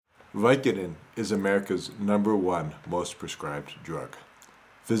Vicodin is America's #1 most prescribed drug.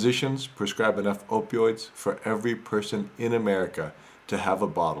 Physicians prescribe enough opioids for every person in America to have a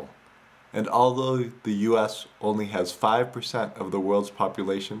bottle. And although the US only has 5% of the world's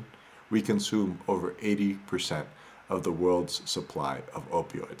population, we consume over 80% of the world's supply of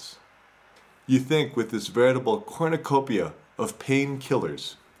opioids. You think with this veritable cornucopia of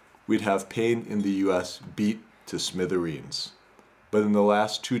painkillers, we'd have pain in the US beat to smithereens. But in the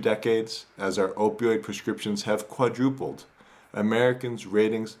last 2 decades, as our opioid prescriptions have quadrupled, Americans'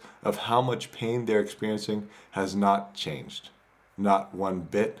 ratings of how much pain they're experiencing has not changed. Not one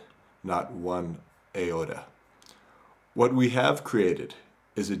bit, not one iota. What we have created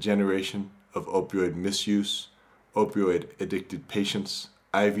is a generation of opioid misuse, opioid-addicted patients,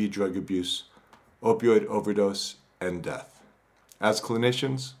 IV drug abuse, opioid overdose, and death. As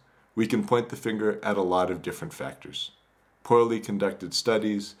clinicians, we can point the finger at a lot of different factors. Poorly conducted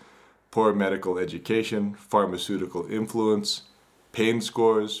studies, poor medical education, pharmaceutical influence, pain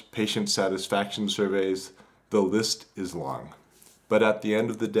scores, patient satisfaction surveys, the list is long. But at the end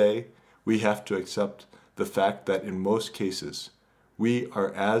of the day, we have to accept the fact that in most cases, we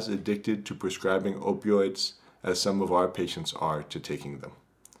are as addicted to prescribing opioids as some of our patients are to taking them.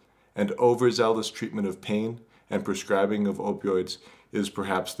 And overzealous treatment of pain and prescribing of opioids is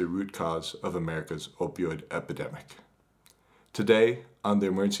perhaps the root cause of America's opioid epidemic. Today, on the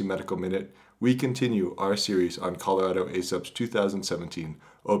Emergency Medical Minute, we continue our series on Colorado ACEP's 2017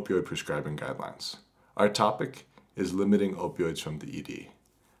 opioid prescribing guidelines. Our topic is limiting opioids from the ED,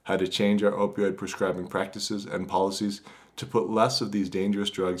 how to change our opioid prescribing practices and policies to put less of these dangerous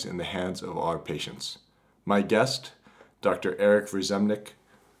drugs in the hands of our patients. My guest, Dr. Eric Verzemnick,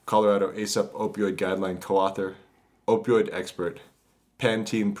 Colorado ACEP opioid guideline co-author, opioid expert,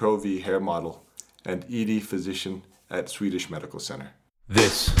 Pantene Pro-V hair model, and ED physician at Swedish Medical Center.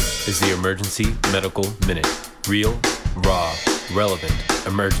 This is the Emergency Medical Minute. Real, raw, relevant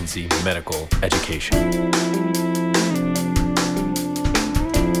emergency medical education.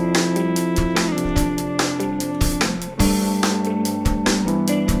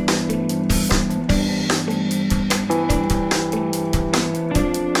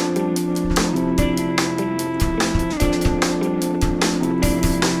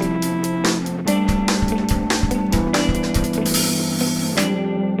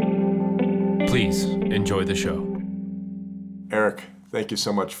 Please enjoy the show. Eric, thank you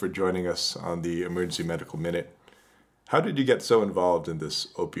so much for joining us on the Emergency Medical Minute. How did you get so involved in this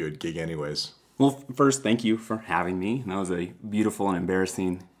opioid gig anyways? Well, first, thank you for having me. That was a beautiful and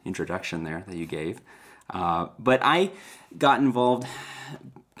embarrassing introduction there that you gave. But I got involved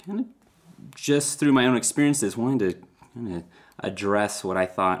kind of just through my own experiences, wanting to kind of address what I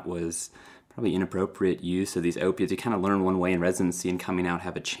thought was probably inappropriate use of these opiates. You kind of learn one way in residency and coming out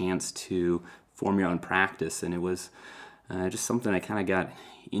have a chance to form your own practice. And it was just something I kind of got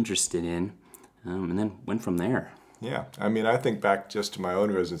interested in and then went from there. Yeah, I mean, I think back just to my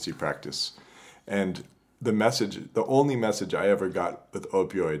own residency practice, and the only message I ever got with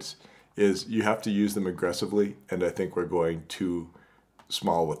opioids is you have to use them aggressively, and I think we're going too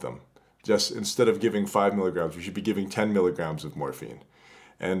small with them. Just instead of giving 5 milligrams, we should be giving 10 milligrams of morphine.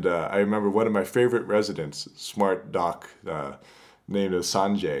 And I remember one of my favorite residents, smart doc named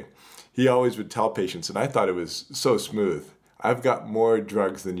Sanjay, he always would tell patients, and I thought it was so smooth, I've got more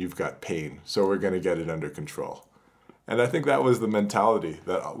drugs than you've got pain, so we're going to get it under control. And I think that was the mentality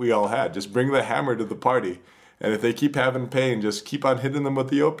that we all had. Just bring the hammer to the party. And if they keep having pain, just keep on hitting them with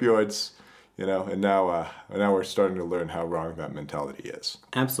the opioids. And now we're starting to learn how wrong that mentality is.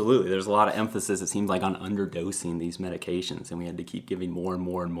 Absolutely. There's a lot of emphasis, it seems like, on underdosing these medications, and we had to keep giving more and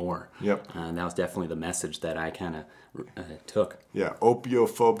more and more. Yep. And that was definitely the message that I kind of took. Yeah,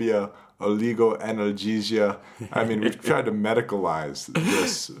 opiophobia, oligoanalgesia. I mean, we've tried to medicalize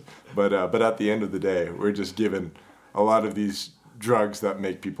this, but at the end of the day, we're just given a lot of these drugs that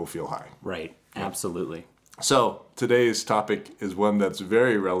make people feel high. Right. Absolutely. So today's topic is one that's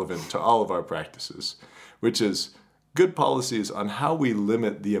very relevant to all of our practices, which is good policies on how we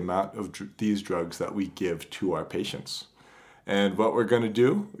limit the amount of these drugs that we give to our patients. And what we're going to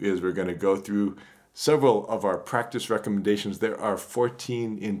do is we're going to go through several of our practice recommendations. There are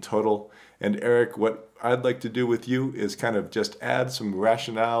 14 in total. And Eric, what I'd like to do with you is kind of just add some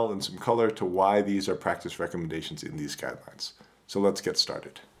rationale and some color to why these are practice recommendations in these guidelines. So let's get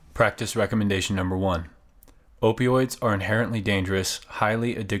started. Practice recommendation number 1. Opioids are inherently dangerous,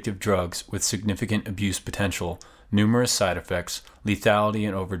 highly addictive drugs with significant abuse potential, numerous side effects, lethality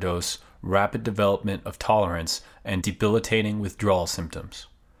and overdose, rapid development of tolerance, and debilitating withdrawal symptoms.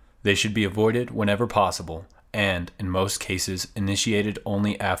 They should be avoided whenever possible, and, in most cases, initiated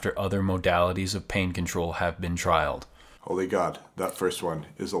only after other modalities of pain control have been trialed. Holy God, that first one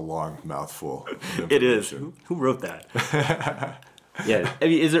is a long mouthful. It is. Who wrote that? Yeah, I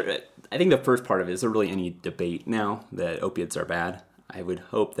mean, I think the first part of it, is there really any debate now that opiates are bad? I would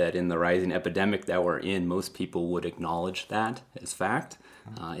hope that in the rising epidemic that we're in, most people would acknowledge that as fact.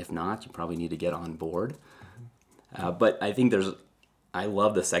 If not, you probably need to get on board. But I think I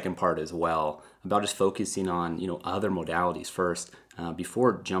love the second part as well, about just focusing on, other modalities first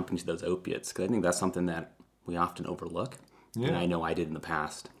before jumping to those opiates, because I think that's something that we often overlook. Yeah. And I know I did in the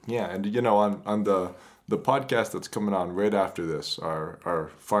past. Yeah, and on the podcast that's coming on right after this,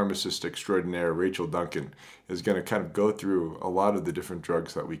 our pharmacist extraordinaire, Rachel Duncan, is going to kind of go through a lot of the different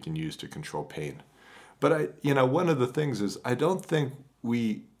drugs that we can use to control pain. But one of the things is I don't think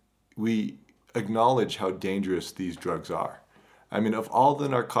we acknowledge how dangerous these drugs are. I mean, of all the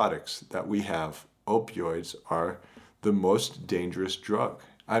narcotics that we have, opioids are the most dangerous drug.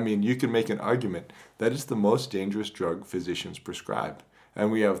 I mean, you can make an argument that it's the most dangerous drug physicians prescribe.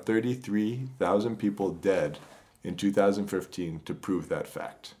 And we have 33,000 people dead in 2015 to prove that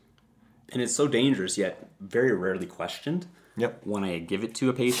fact. And it's so dangerous, yet very rarely questioned. Yep. When I give it to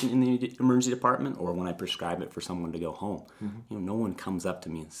a patient in the emergency department or when I prescribe it for someone to go home. Mm-hmm. No one comes up to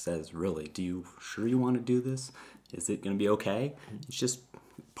me and says, really, sure you want to do this? Is it going to be okay? It's just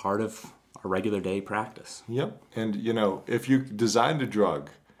part of our regular day practice. Yep. And, if you designed a drug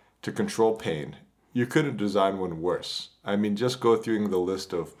to control pain, you couldn't design one worse. I mean, just go through the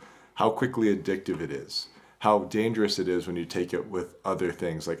list of how quickly addictive it is, how dangerous it is when you take it with other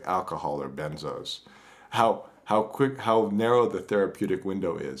things like alcohol or benzos, how narrow the therapeutic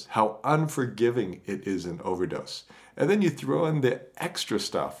window is, how unforgiving it is in overdose. And then you throw in the extra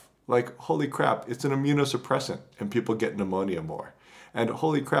stuff, like, holy crap, it's an immunosuppressant and people get pneumonia more. And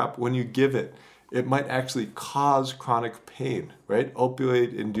holy crap, when you give it, it might actually cause chronic pain, right?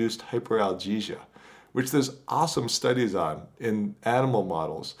 Opioid-induced hyperalgesia, which there's awesome studies on in animal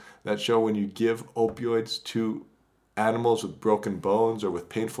models that show when you give opioids to animals with broken bones or with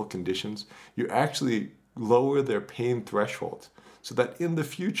painful conditions, you actually lower their pain threshold so that in the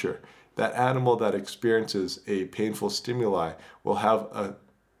future, that animal that experiences a painful stimuli will have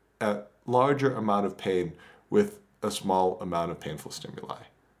a larger amount of pain with a small amount of painful stimuli.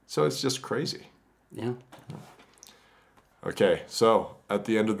 So it's just crazy. Yeah. Okay, so at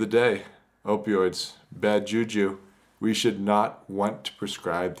the end of the day, opioids, bad juju. We should not want to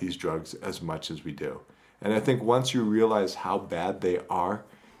prescribe these drugs as much as we do. And I think once you realize how bad they are,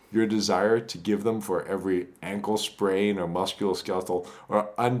 your desire to give them for every ankle sprain or musculoskeletal or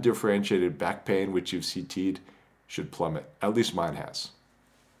undifferentiated back pain which you've CT'd should plummet. At least mine has.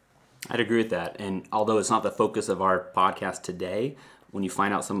 I'd agree with that. And although it's not the focus of our podcast today, when you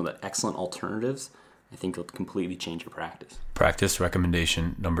find out some of the excellent alternatives, I think it'll completely change your practice. Practice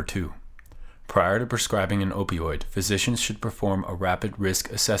recommendation number 2. Prior to prescribing an opioid, physicians should perform a rapid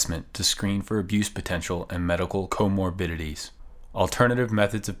risk assessment to screen for abuse potential and medical comorbidities. Alternative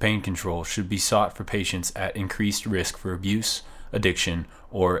methods of pain control should be sought for patients at increased risk for abuse, addiction,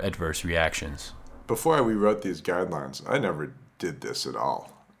 or adverse reactions. Before we wrote these guidelines, I never did this at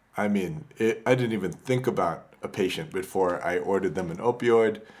all. I mean, I didn't even think about a patient before I ordered them an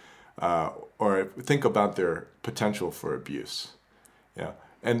opioid or think about their potential for abuse. Yeah,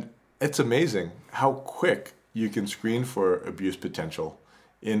 and it's amazing how quick you can screen for abuse potential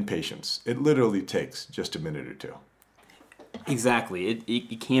in patients. It literally takes just a minute or two. Exactly.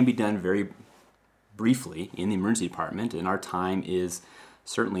 It can be done very briefly in the emergency department, and our time is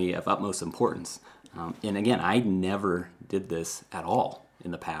certainly of utmost importance. And again, I never did this at all in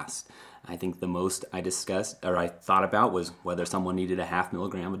the past. I think the most I discussed or I thought about was whether someone needed a 0.5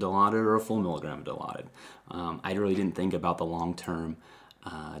 milligram of Dilaudid or a full milligram of Dilaudid. I really didn't think about the long-term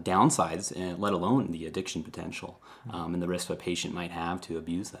downsides, and let alone the addiction potential and the risk a patient might have to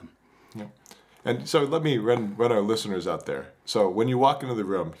abuse them. Yeah. And so let me run our listeners out there. So when you walk into the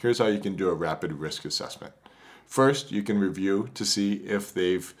room, here's how you can do a rapid risk assessment. First, you can review to see if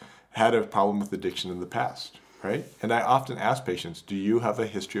they've had a problem with addiction in the past, right? And I often ask patients, do you have a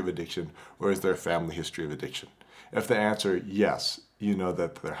history of addiction or is there a family history of addiction? If the answer yes, you know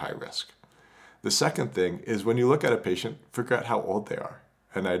that they're high risk. The second thing is when you look at a patient, figure out how old they are.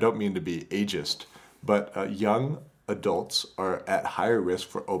 And I don't mean to be ageist, but young adults are at higher risk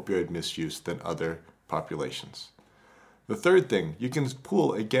for opioid misuse than other populations. The third thing, you can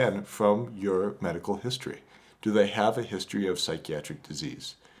pull again from your medical history. Do they have a history of psychiatric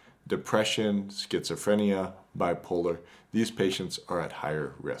disease? Depression, schizophrenia, bipolar, these patients are at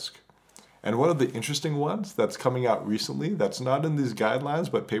higher risk. And one of the interesting ones that's coming out recently, that's not in these guidelines,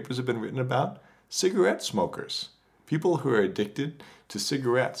 but papers have been written about, Cigarette smokers. People who are addicted to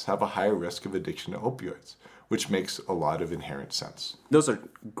cigarettes have a higher risk of addiction to opioids, which makes a lot of inherent sense. Those are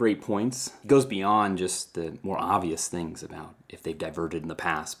great points. It goes beyond just the more obvious things about if they've diverted in the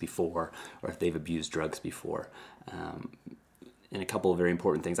past before or if they've abused drugs before. And a couple of very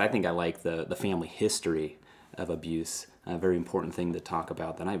important things. I think I like the family history of abuse, a very important thing to talk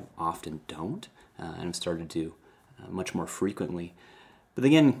about that I often don't and have started to do much more frequently. But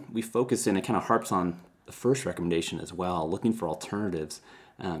again, we focus and it kind of harps on the first recommendation as well, looking for alternatives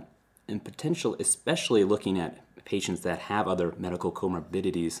and potential, especially looking at patients that have other medical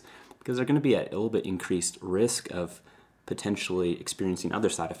comorbidities, because they're going to be at a little bit increased risk of potentially experiencing other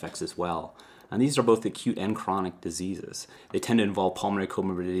side effects as well. And these are both acute and chronic diseases. They tend to involve pulmonary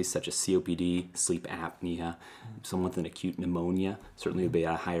comorbidities such as COPD, sleep apnea. Someone with an acute pneumonia certainly would be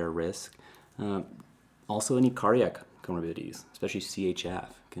at a higher risk. Also, any cardiac comorbidities, especially CHF,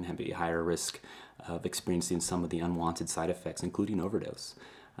 can have a higher risk of experiencing some of the unwanted side effects, including overdose.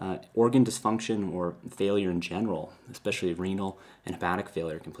 Organ dysfunction or failure in general, especially renal and hepatic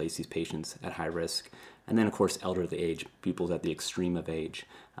failure, can place these patients at high risk. And then, of course, elderly age, people at the extreme of age,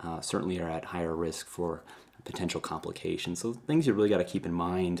 certainly are at higher risk for potential complications. So things you really got to keep in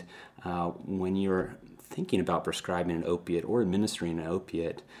mind when you're thinking about prescribing an opiate or administering an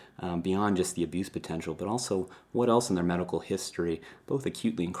opiate beyond just the abuse potential, but also what else in their medical history, both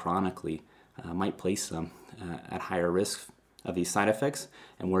acutely and chronically, might place them at higher risk of these side effects,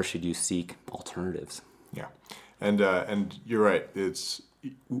 and where should you seek alternatives? Yeah, and you're right. It's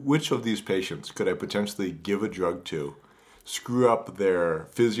which of these patients could I potentially give a drug to, screw up their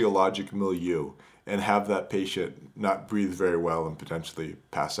physiologic milieu, and have that patient not breathe very well and potentially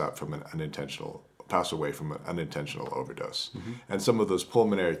pass away from an unintentional overdose. Mm-hmm. And some of those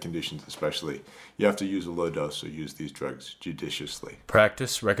pulmonary conditions especially, you have to use a low dose or use these drugs judiciously.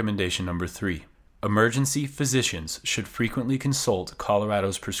 Practice recommendation number 3. Emergency physicians should frequently consult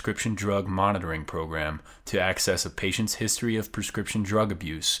Colorado's prescription drug monitoring program to access a patient's history of prescription drug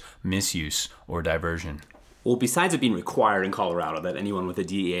abuse, misuse, or diversion. Well, besides it being required in Colorado that anyone with a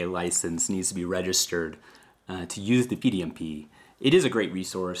DEA license needs to be registered to use the PDMP, it is a great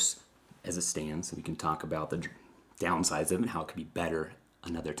resource as it stands. We can talk about the downsides of it and how it could be better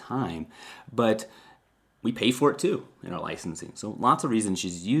another time. But we pay for it too in our licensing. So lots of reasons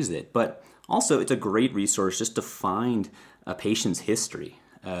you should use it. But also, it's a great resource just to find a patient's history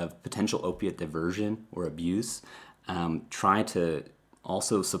of potential opiate diversion or abuse. Try to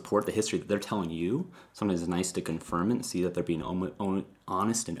also support the history that they're telling you. Sometimes it's nice to confirm it and see that they're being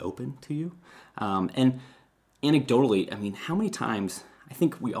honest and open to you. And anecdotally, I mean, how many times, I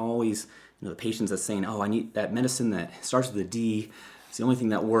think we always, the patients that's saying, oh, I need that medicine that starts with a D. It's the only thing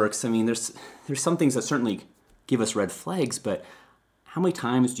that works. I mean, there's some things that certainly give us red flags, but how many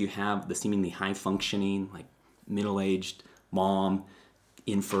times do you have the seemingly high-functioning, like middle-aged mom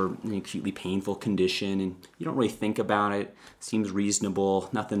in for an acutely painful condition, and you don't really think about it, seems reasonable,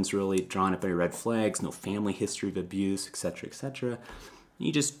 nothing's really drawn up any red flags, no family history of abuse, etc., etc.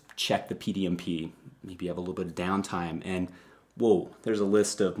 You just check the PDMP, maybe you have a little bit of downtime, and whoa, there's a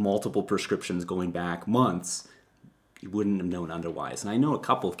list of multiple prescriptions going back months you wouldn't have known otherwise. And I know a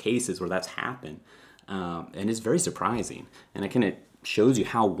couple of cases where that's happened, and it's very surprising. And it kind of shows you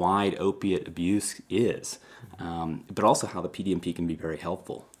how wide opiate abuse is, but also how the PDMP can be very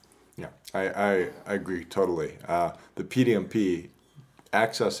helpful. Yeah, I agree totally. The PDMP,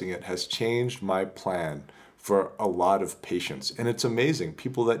 accessing it has changed my plan for a lot of patients. And it's amazing,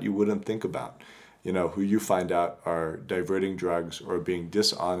 people that you wouldn't think about, who you find out are diverting drugs or being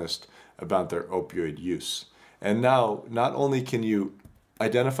dishonest about their opioid use. And now, not only can you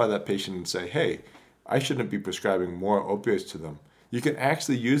identify that patient and say, hey, I shouldn't be prescribing more opioids to them, you can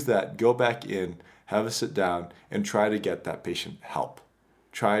actually use that, go back in, have a sit down, and try to get that patient help.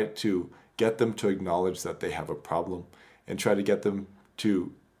 Try to get them to acknowledge that they have a problem and try to get them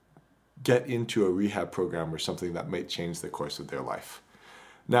to get into a rehab program or something that might change the course of their life.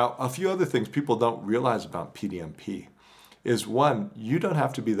 Now, a few other things people don't realize about PDMP is, one, you don't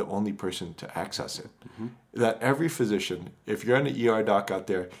have to be the only person to access it. Mm-hmm. That every physician, if you're an ER doc out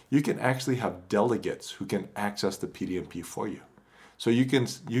there, you can actually have delegates who can access the PDMP for you. So you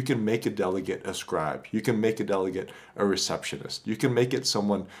can make a delegate a scribe. You can make a delegate a receptionist. You can make it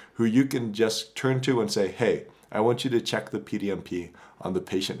someone who you can just turn to and say, hey, I want you to check the PDMP on the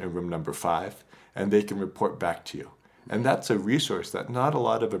patient in room number 5, and they can report back to you. And that's a resource that not a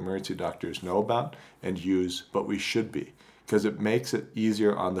lot of emergency doctors know about and use, but we should be, because it makes it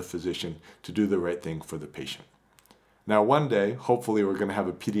easier on the physician to do the right thing for the patient. Now, one day, hopefully, we're going to have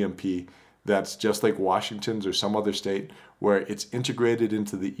a PDMP that's just like Washington's or some other state, where it's integrated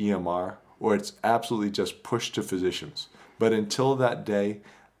into the EMR, or it's absolutely just pushed to physicians. But until that day,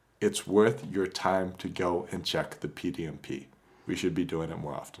 it's worth your time to go and check the PDMP. We should be doing it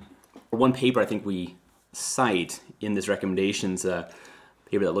more often. One paper I think we cite in this recommendations,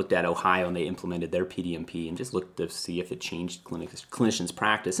 paper that looked at Ohio and they implemented their PDMP and just looked to see if it changed clinicians'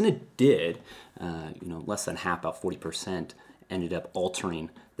 practice, and it did. Less than half, about 40%, ended up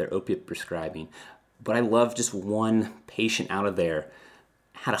altering their opiate prescribing. But I love just one patient out of there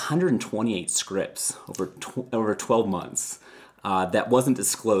had 128 scripts over 12 months. That wasn't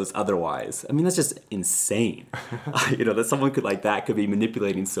disclosed otherwise. I mean, that's just insane. That someone could be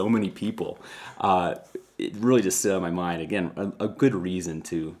manipulating so many people. It really just stood on my mind. Again, a good reason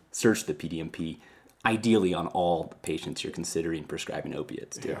to search the PDMP, ideally on all the patients you're considering prescribing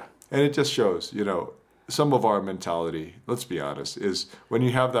opiates to. Yeah, and it just shows, some of our mentality, let's be honest, is when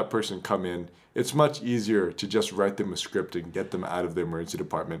you have that person come in, it's much easier to just write them a script and get them out of the emergency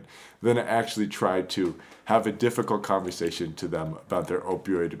department than to actually try to have a difficult conversation to them about their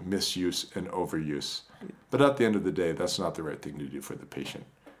opioid misuse and overuse. But at the end of the day, that's not the right thing to do for the patient.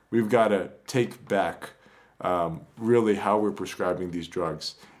 We've got to take back really how we're prescribing these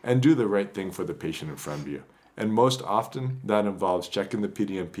drugs and do the right thing for the patient in front of you. And most often, that involves checking the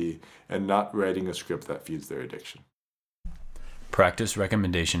PDMP and not writing a script that feeds their addiction. Practice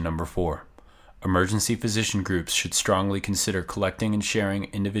recommendation number 4. Emergency physician groups should strongly consider collecting and sharing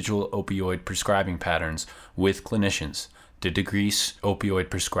individual opioid prescribing patterns with clinicians to decrease opioid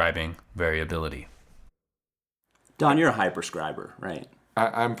prescribing variability. Don, you're a high prescriber, right?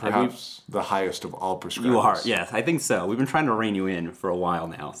 I'm perhaps the highest of all prescribers. You are, yes, I think so. We've been trying to rein you in for a while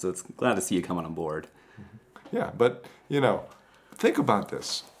now, so it's glad to see you coming on board. Yeah, but, think about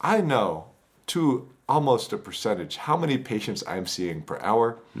this. I know to almost a percentage how many patients I'm seeing per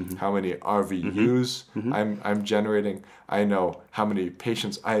hour, how many RVUs I'm generating. I know how many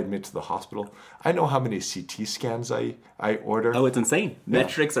patients I admit to the hospital. I know how many CT scans I order. Oh, it's insane. Yeah.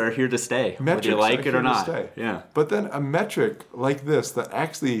 Metrics are here to stay, whether you like it or not. Yeah. But then a metric like this that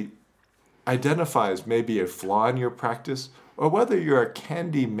actually identifies maybe a flaw in your practice, or whether you're a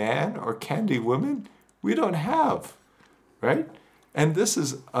candy man or candy woman, we don't have, right? And this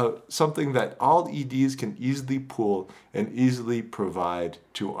is something that all EDs can easily pull and easily provide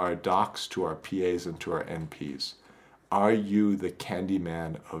to our docs, to our PAs, and to our NPs. Are you the candy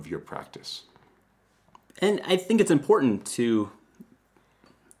man of your practice? And I think it's important to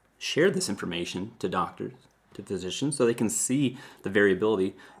share this information to doctors, to physicians, so they can see the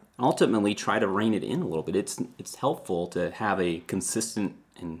variability and ultimately try to rein it in a little bit. It's helpful to have a consistent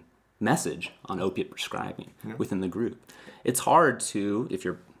and message on opiate prescribing within the group. It's hard to, if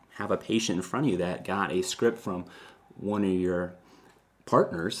you have a patient in front of you that got a script from one of your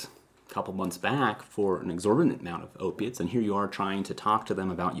partners a couple months back for an exorbitant amount of opiates, and here you are trying to talk to them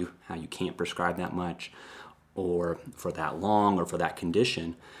about how you can't prescribe that much or for that long or for that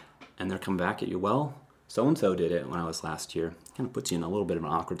condition, and they're coming back at you, well, so-and-so did it when I was last here. Kind of puts you in a little bit of an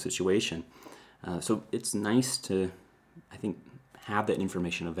awkward situation. So it's nice to, I think, have that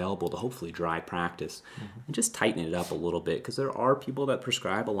information available to hopefully drive practice and just tighten it up a little bit, because there are people that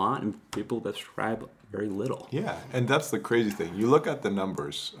prescribe a lot and people that prescribe very little. Yeah, and that's the crazy thing. You look at the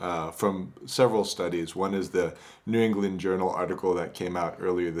numbers from several studies. One is the New England Journal article that came out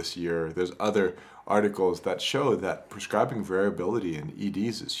earlier this year. There's other articles that show that prescribing variability in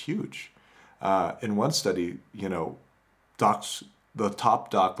EDs is huge. In one study, the top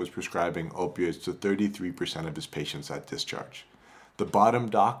doc was prescribing opioids to 33% of his patients at discharge. The bottom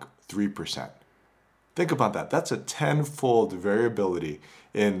doc, 3%. Think about that. That's a 10-fold variability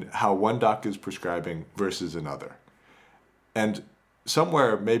in how one doc is prescribing versus another. And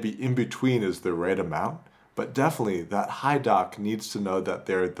somewhere maybe in between is the right amount, but definitely that high doc needs to know that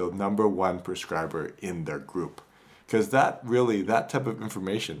they're the number one prescriber in their group. Because that type of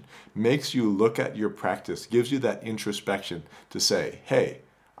information makes you look at your practice, gives you that introspection to say, hey,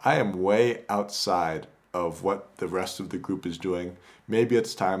 I am way outside of what the rest of the group is doing. Maybe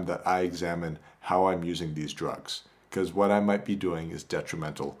it's time that I examine how I'm using these drugs, because what I might be doing is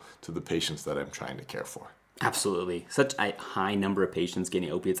detrimental to the patients that I'm trying to care for. Absolutely. Such a high number of patients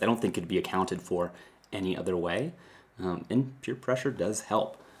getting opiates, I don't think could be accounted for any other way. And peer pressure does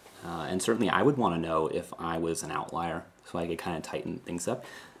help. And certainly I would want to know if I was an outlier so I could kind of tighten things up.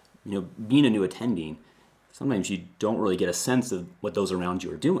 Being a new attending, sometimes you don't really get a sense of what those around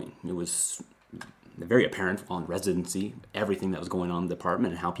you are doing. It was very apparent on residency, everything that was going on in the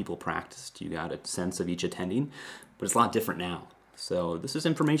department and how people practiced. You got a sense of each attending, but it's a lot different now. So this is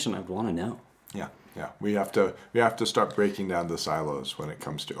information I'd want to know. Yeah. We have to start breaking down the silos when it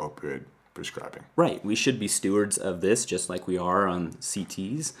comes to opioid prescribing. Right. We should be stewards of this just like we are on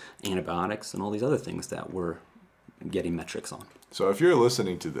CTs, antibiotics, and all these other things that we're getting metrics on. So if you're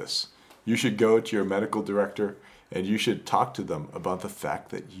listening to this, you should go to your medical director and you should talk to them about the fact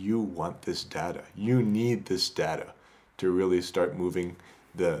that you want this data. You need this data to really start moving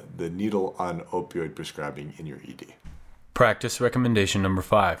the needle on opioid prescribing in your ED. Practice recommendation number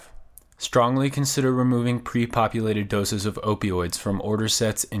 5. Strongly consider removing pre-populated doses of opioids from order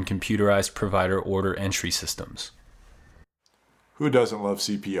sets in computerized provider order entry systems. Who doesn't love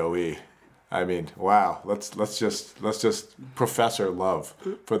CPOE? I mean, wow, let's just profess our love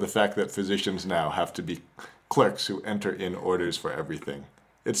for the fact that physicians now have to be clerks who enter in orders for everything.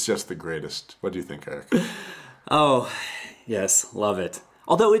 It's just the greatest. What do you think, Eric? Oh, yes, love it.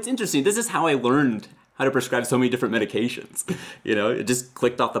 Although it's interesting, this is how I learned how to prescribe so many different medications. It just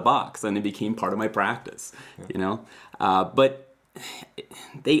clicked off the box and it became part of my practice, But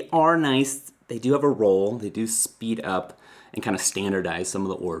they are nice. They do have a role. They do speed up and kind of standardize some of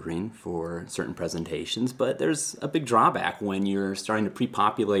the ordering for certain presentations. But there's a big drawback when you're starting to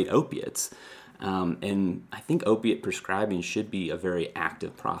pre-populate opiates. And I think opiate prescribing should be a very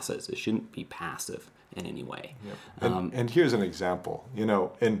active process. It shouldn't be passive in any way. Yep. And here's an example.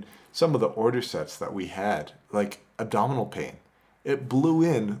 In some of the order sets that we had, like abdominal pain, it blew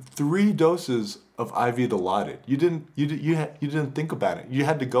in 3 doses of IV Dilaudid. You didn't think about it. You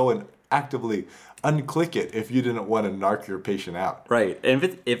had to go and actively unclick it if you didn't want to narc your patient out. Right. And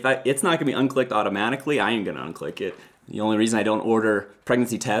if it's not going to be unclicked automatically, I ain't going to unclick it. The only reason I don't order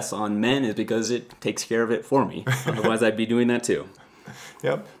pregnancy tests on men is because it takes care of it for me. Otherwise, I'd be doing that too.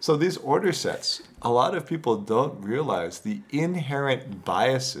 Yep. So these order sets, a lot of people don't realize the inherent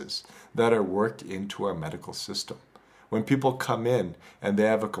biases that are worked into our medical system. When people come in and they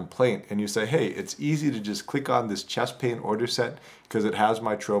have a complaint and you say, hey, it's easy to just click on this chest pain order set because it has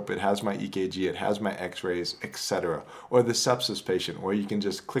my trope, it has my EKG, it has my x-rays, etc. Or the sepsis patient where you can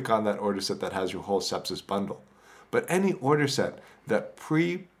just click on that order set that has your whole sepsis bundle. But any order set that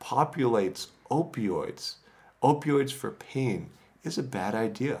pre-populates opioids for pain, is a bad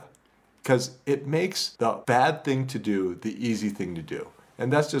idea because it makes the bad thing to do the easy thing to do.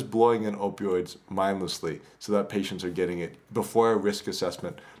 And that's just blowing in opioids mindlessly so that patients are getting it before a risk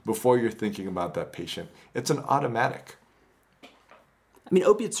assessment, before you're thinking about that patient. It's an automatic. I mean,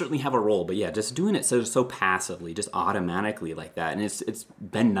 opiates certainly have a role, but yeah, just doing it so passively, just automatically like that. And it's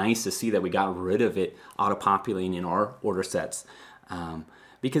been nice to see that we got rid of it auto-populating in our order sets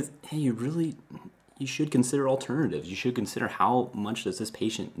because, hey, you should consider alternatives. You should consider how much does this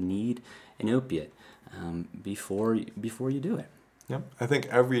patient need an opiate before you do it. Yep. I think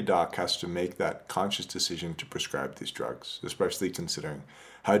every doc has to make that conscious decision to prescribe these drugs, especially considering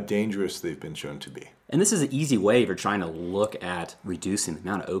how dangerous they've been shown to be. And this is an easy way if you're trying to look at reducing the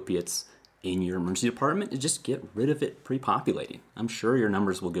amount of opiates in your emergency department, is just get rid of it pre-populating. I'm sure your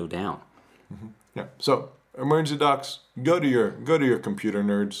numbers will go down. Mm-hmm. Yeah. So emergency docs, go to your computer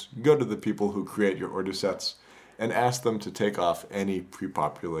nerds, go to the people who create your order sets, and ask them to take off any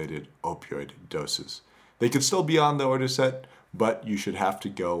pre-populated opioid doses. They could still be on the order set, but you should have to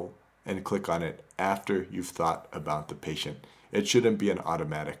go and click on it after you've thought about the patient. It shouldn't be an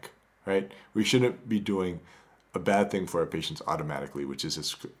automatic, right? We shouldn't be doing a bad thing for our patients automatically, which is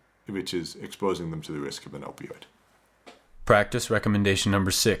exposing them to the risk of an opioid. Practice recommendation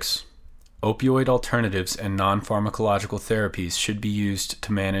number 6. Opioid alternatives and non-pharmacological therapies should be used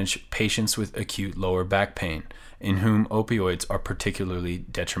to manage patients with acute lower back pain, in whom opioids are particularly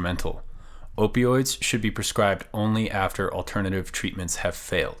detrimental. Opioids should be prescribed only after alternative treatments have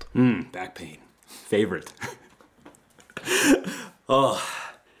failed. Back pain. Favorite. Oh,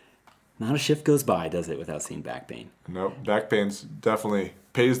 not a shift goes by, does it, without seeing back pain? Nope, back pain's definitely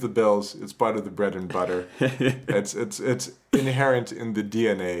pays the bills. It's part of the bread and butter. It's inherent in the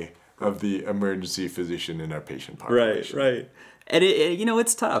DNA of the emergency physician in our patient population. Right. And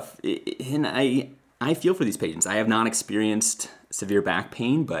it's tough. And I feel for these patients. I have not experienced severe back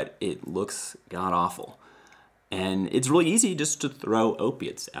pain, but it looks god awful. And it's really easy just to throw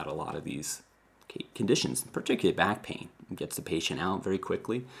opiates at a lot of these conditions, particularly back pain. It gets the patient out very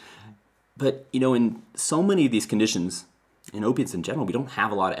quickly. But, in so many of these conditions, in opiates in general, we don't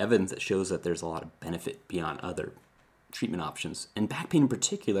have a lot of evidence that shows that there's a lot of benefit beyond other treatment options. And back pain in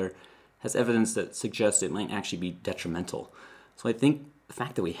particular has evidence that suggests it might actually be detrimental. So I think the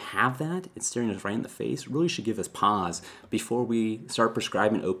fact that we have that, it's staring us right in the face, really should give us pause before we start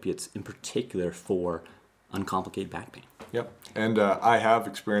prescribing opiates, in particular for uncomplicated back pain. Yep. And I have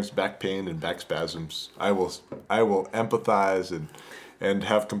experienced back pain and back spasms. I will empathize and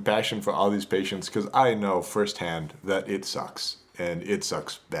have compassion for all these patients because I know firsthand that it sucks, and it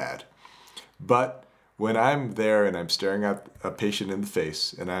sucks bad. But when I'm there and I'm staring at a patient in the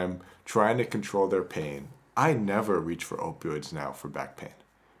face and I'm trying to control their pain, I never reach for opioids now for back pain.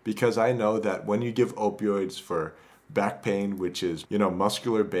 Because I know that when you give opioids for back pain, which is,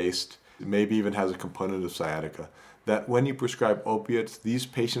 muscular based, maybe even has a component of sciatica, that when you prescribe opiates, these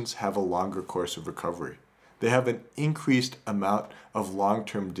patients have a longer course of recovery. They have an increased amount of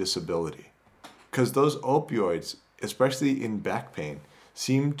long-term disability. Because those opioids, especially in back pain,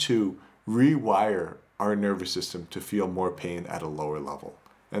 seem to rewire our nervous system to feel more pain at a lower level.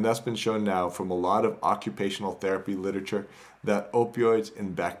 And that's been shown now from a lot of occupational therapy literature that opioids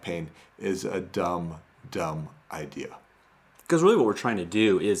in back pain is a dumb idea. Because really what we're trying to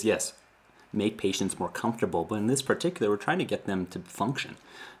do is, yes, make patients more comfortable, but in this particular, we're trying to get them to function.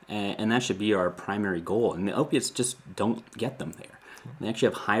 And that should be our primary goal. And the opiates just don't get them there. They actually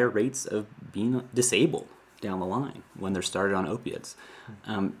have higher rates of being disabled down the line when they're started on opiates.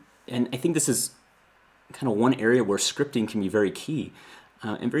 And I think this is kind of one area where scripting can be very key.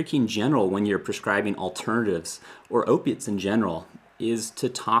 And very key in general when you're prescribing alternatives or opiates in general is to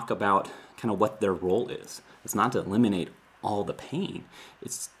talk about kind of what their role is. It's not to eliminate all the pain.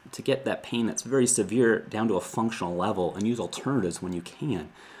 It's to get that pain that's very severe down to a functional level and use alternatives when you can.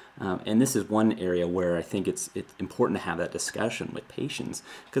 And this is one area where I think it's important to have that discussion with patients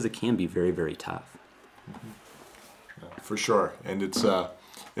because it can be very, very tough. For sure. And it's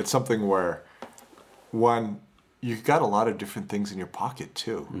something where, one, you've got a lot of different things in your pocket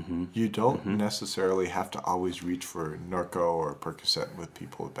too. Mm-hmm. You don't necessarily have to always reach for Norco or Percocet with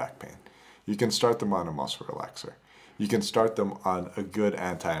people with back pain. You can start them on a muscle relaxer. You can start them on a good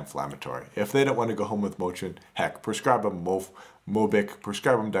anti-inflammatory. If they don't want to go home with Motrin, heck, prescribe them Mobic,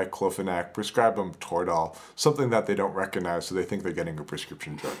 prescribe them diclofenac, prescribe them Toradol, something that they don't recognize so they think they're getting a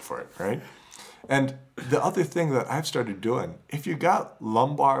prescription drug for it, right? And the other thing that I've started doing, if you got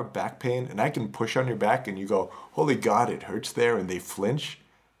lumbar back pain and I can push on your back and you go, holy God, it hurts there, and they flinch,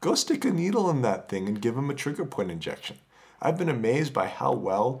 go stick a needle in that thing and give them a trigger point injection. I've been amazed by how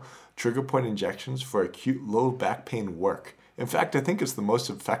well trigger point injections for acute low back pain work. In fact, I think it's the most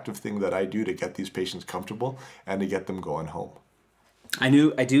effective thing that I do to get these patients comfortable and to get them going home. I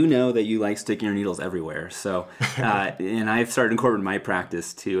do know that you like sticking your needles everywhere. So, and I've started incorporating my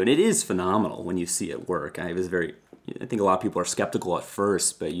practice too, and it is phenomenal when you see it work. I think a lot of people are skeptical at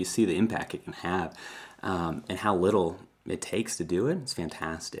first, but you see the impact it can have, and how little it takes to do it. It's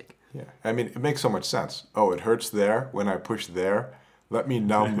fantastic. Yeah, I mean, it makes so much sense. Oh, it hurts there when I push there. Let me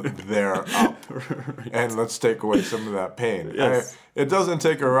numb there up, and let's take away some of that pain. Yes. It doesn't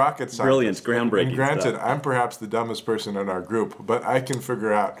take a rocket scientist. Brilliant, groundbreaking and granted, stuff. I'm perhaps the dumbest person in our group, but I can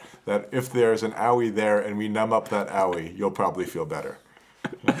figure out that if there's an owie there and we numb up that owie, you'll probably feel better.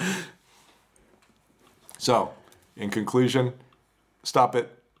 So, in conclusion, stop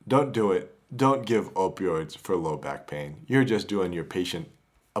it. Don't do it. Don't give opioids for low back pain. You're just doing your patient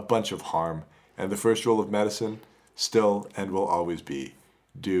a bunch of harm. And the first rule of medicine still and will always be,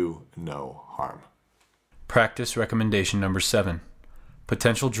 do no harm. Practice recommendation number 7.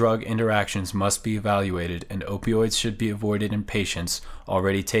 Potential drug interactions must be evaluated, and opioids should be avoided in patients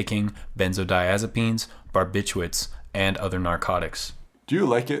already taking benzodiazepines, barbiturates, and other narcotics. Do you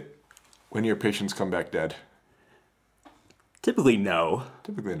like it when your patients come back dead? Typically, no.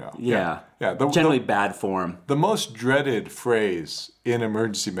 Typically, no. Yeah. Yeah. Generally bad form. The most dreaded phrase in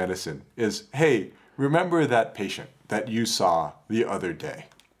emergency medicine is, hey, remember that patient that you saw the other day,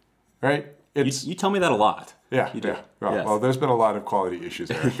 right? You tell me that a lot. Yeah, you do. Yeah. Well, yes. well, there's been a lot of quality issues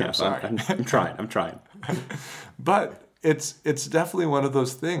there. Yeah, I'm sorry. I'm trying. But it's definitely one of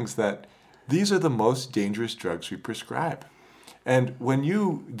those things that these are the most dangerous drugs we prescribe. And when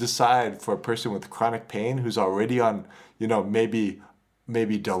you decide for a person with chronic pain who's already on, maybe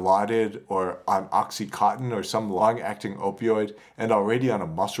Dilaudid or on Oxycontin or some long-acting opioid and already on a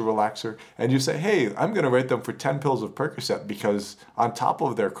muscle relaxer, and you say, hey, I'm going to write them for 10 pills of Percocet because on top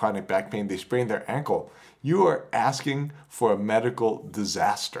of their chronic back pain, they sprained their ankle, you are asking for a medical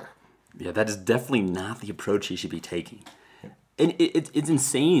disaster. Yeah, that is definitely not the approach you should be taking. And it's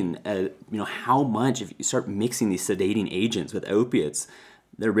insane, how much, if you start mixing these sedating agents with opiates,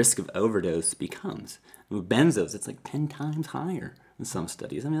 the risk of overdose becomes. With benzos, it's like 10 times higher in some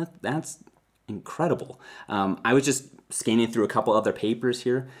studies. I mean, that's incredible. I was just scanning through a couple other papers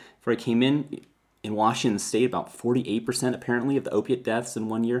here before I came in. In Washington State, about 48% apparently of the opiate deaths in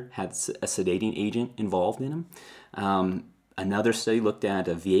 1 year had a sedating agent involved in them. Another study looked at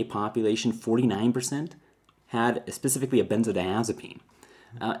a VA population, 49% had specifically a benzodiazepine.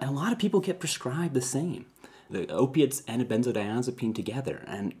 And a lot of people get prescribed the same, the opiates and a benzodiazepine together.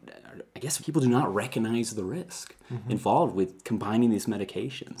 And I guess people do not recognize the risk involved with combining these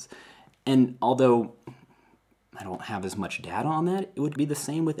medications. And although I don't have as much data on that, it would be the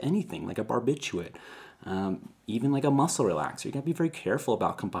same with anything like a barbiturate, even like a muscle relaxer. You got to be very careful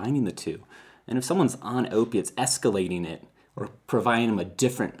about combining the two. And if someone's on opiates, escalating it or providing them a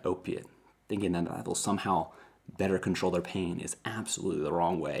different opiate, thinking that will somehow better control their pain, is absolutely the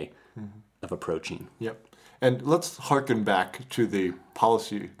wrong way of approaching. Yep. And let's harken back to the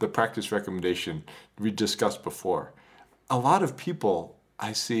practice recommendation we discussed before. A lot of people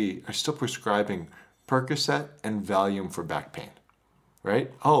I see are still prescribing Percocet and Valium for back pain,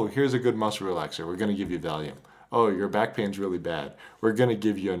 right? Oh, here's a good muscle relaxer. We're going to give you Valium. Oh, your back pain's really bad. We're going to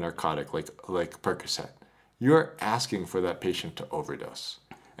give you a narcotic like Percocet. You're asking for that patient to overdose.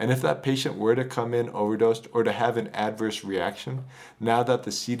 And if that patient were to come in overdosed or to have an adverse reaction, now that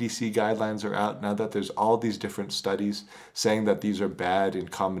the CDC guidelines are out, now that there's all these different studies saying that these are bad in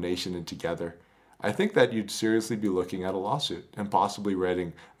combination and together, I think that you'd seriously be looking at a lawsuit and possibly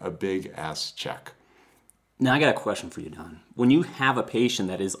writing a big ass check. Now I got a question for you, Don. When you have a patient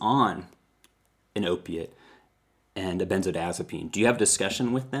that is on an opiate and a benzodiazepine, do you have a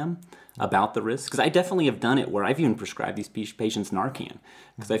discussion with them about the risks? Because I definitely have done it where I've even prescribed these patients Narcan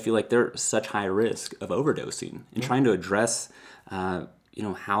because I feel like they're such high risk of overdosing and trying to address, how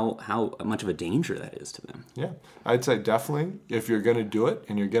much of a danger that is to them. Yeah, I'd say definitely if you're going to do it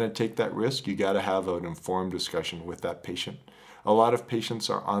and you're going to take that risk, you got to have an informed discussion with that patient. A lot of patients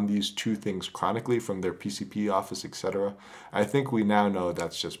are on these two things chronically from their PCP office, etc. I think we now know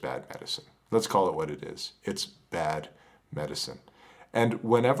that's just bad medicine. Let's call it what it is. It's bad medicine. And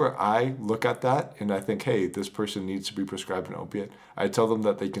whenever I look at that and I think, hey, this person needs to be prescribed an opiate, I tell them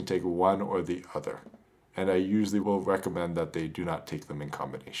that they can take one or the other. And I usually will recommend that they do not take them in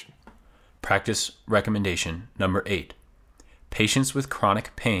combination. Practice recommendation number 8. Patients with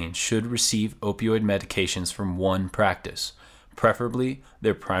chronic pain should receive opioid medications from one practice, preferably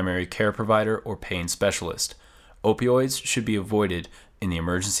their primary care provider or pain specialist. Opioids should be avoided in the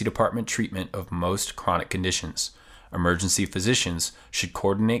emergency department treatment of most chronic conditions. Emergency physicians should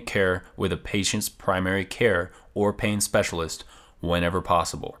coordinate care with a patient's primary care or pain specialist whenever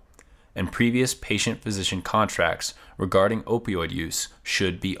possible. And previous patient-physician contracts regarding opioid use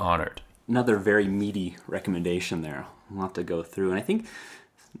should be honored. Another very meaty recommendation there. We'll have to go through. And I think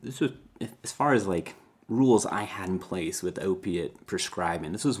this was, as far as like rules I had in place with opiate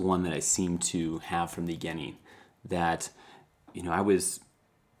prescribing, this was one that I seemed to have from the beginning, that, I was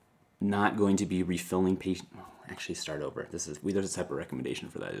not going to be refilling patient. Actually, start over. There's a separate recommendation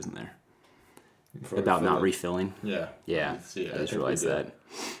for that, isn't there? About not refilling. Yeah. Yeah. I just realized that.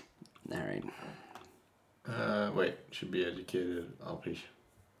 All right. Should be educated outpatient.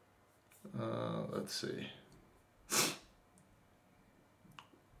 Let's see.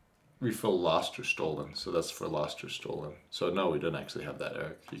 Refill lost or stolen. So that's for lost or stolen. So no, we don't actually have that,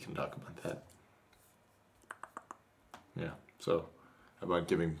 Eric. You can talk about that. Yeah. So about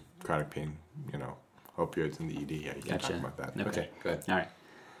giving chronic pain, opioids in the ED. Yeah, you can talk about that. Okay, go ahead. All right.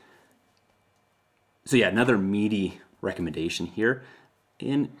 So yeah, another meaty recommendation here.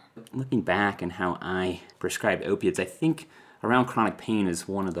 In looking back and how I prescribed opiates, I think around chronic pain is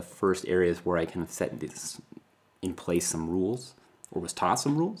one of the first areas where I kind of set in place some rules, or was taught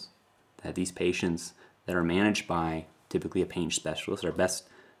some rules, that these patients that are managed by typically a pain specialist are best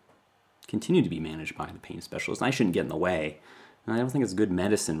continue to be managed by the pain specialist. And I shouldn't get in the way. And I don't think it's good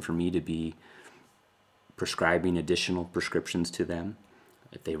medicine for me to be prescribing additional prescriptions to them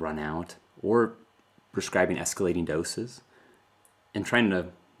if they run out, or prescribing escalating doses, and trying to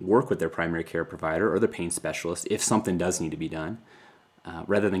work with their primary care provider or their pain specialist if something does need to be done,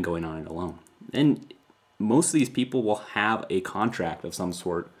 rather than going on it alone. And most of these people will have a contract of some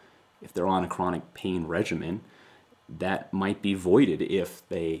sort if they're on a chronic pain regimen that might be voided if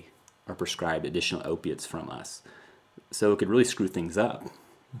they are prescribed additional opiates from us. So it could really screw things up.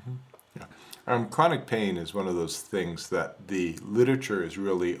 Mm-hmm. Yeah. Chronic pain is one of those things that the literature is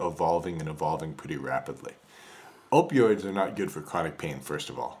really evolving pretty rapidly. Opioids are not good for chronic pain, first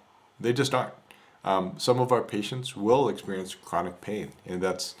of all. They just aren't. Some of our patients will experience chronic pain, and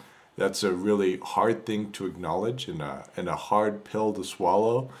that's a really hard thing to acknowledge and a hard pill to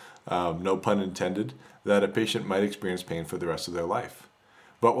swallow, no pun intended, that a patient might experience pain for the rest of their life.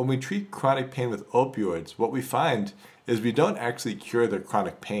 But when we treat chronic pain with opioids, what we find is we don't actually cure their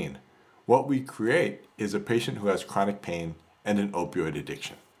chronic pain. What we create is a patient who has chronic pain and an opioid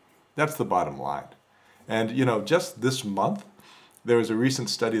addiction. That's the bottom line. And, just this month, there was a recent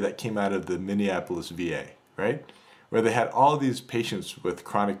study that came out of the Minneapolis VA, right? Where they had all these patients with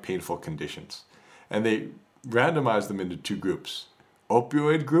chronic painful conditions. And they randomized them into two groups.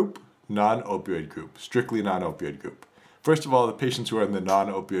 Opioid group, non-opioid group, strictly non-opioid group. First of all, the patients who are in the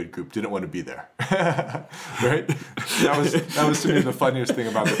non-opioid group didn't want to be there, right? That was to me the funniest thing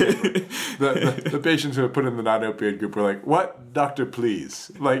about the paper. The patients who were put in the non-opioid group were like, "What, doctor,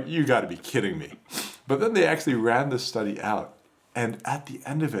 please? Like, you got to be kidding me." But then they actually ran the study out, and at the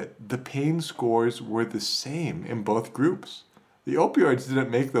end of it, the pain scores were the same in both groups. The opioids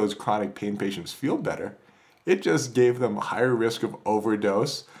didn't make those chronic pain patients feel better. It just gave them higher risk of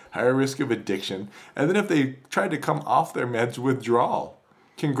overdose, higher risk of addiction, and then if they tried to come off their meds, withdrawal.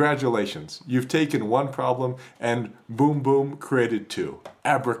 Congratulations, you've taken one problem and boom, boom, created two.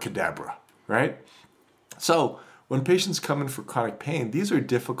 Abracadabra, right? So when patients come in for chronic pain, these are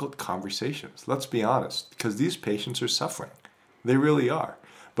difficult conversations. Let's be honest, because these patients are suffering. They really are.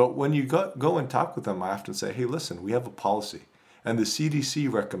 But when you go and talk with them, I often say, hey, listen, we have a policy. And the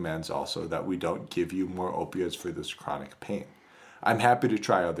CDC recommends also that we don't give you more opioids for this chronic pain. I'm happy to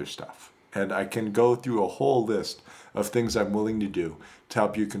try other stuff. And I can go through a whole list of things I'm willing to do to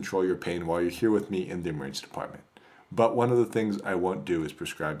help you control your pain while you're here with me in the emergency department. But one of the things I won't do is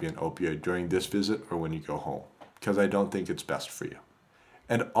prescribe you an opioid during this visit or when you go home, because I don't think it's best for you.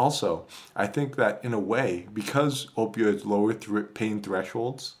 And also, I think that in a way, because opioids lower pain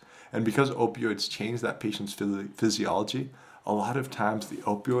thresholds, and because opioids change that patient's physiology, a lot of times the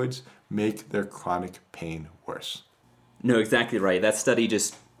opioids make their chronic pain worse. No, exactly right. That study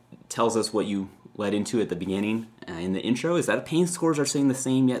just tells us what you led into at the beginning in the intro, is that pain scores are staying the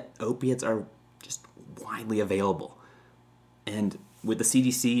same, yet opiates are just widely available. And with the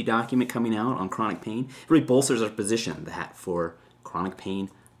CDC document coming out on chronic pain, it really bolsters our position that for chronic pain,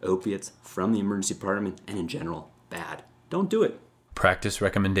 opiates from the emergency department and in general, bad. Don't do it. Practice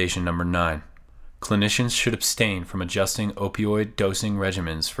recommendation number 9. Clinicians should abstain from adjusting opioid dosing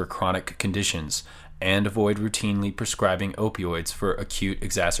regimens for chronic conditions and avoid routinely prescribing opioids for acute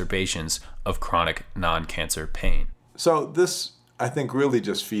exacerbations of chronic non-cancer pain. So this, I think, really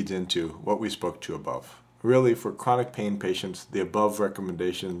just feeds into what we spoke to above. Really, for chronic pain patients, the above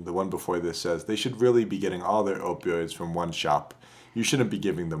recommendation, the one before this, says they should really be getting all their opioids from one shop. You shouldn't be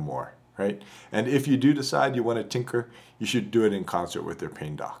giving them more, right? And if you do decide you want to tinker, you should do it in concert with their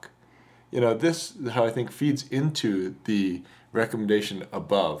pain doc. This, how I think feeds into the recommendation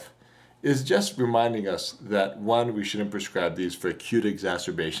above, is just reminding us that, one, we shouldn't prescribe these for acute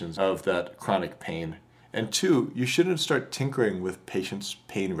exacerbations of that chronic pain. And two, you shouldn't start tinkering with patients'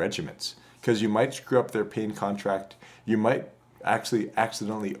 pain regimens, because you might screw up their pain contract. You might actually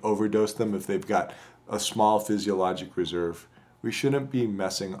accidentally overdose them if they've got a small physiologic reserve. We shouldn't be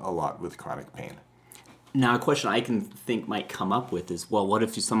messing a lot with chronic pain. Now, a question I can think might come up with is, well, what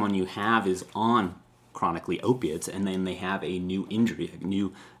if someone you have is on chronically opiates and then they have a new injury, a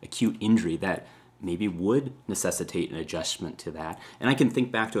new acute injury that maybe would necessitate an adjustment to that? And I can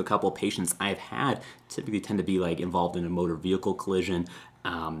think back to a couple of patients I've had, typically tend to be like involved in a motor vehicle collision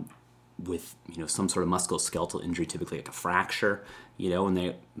with some sort of musculoskeletal injury, typically like a fracture, and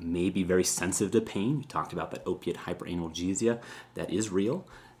they may be very sensitive to pain. We talked about that opiate hyperanalgesia that is real.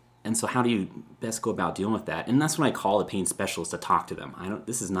 And so how do you best go about dealing with that? And that's when I call the pain specialist to talk to them.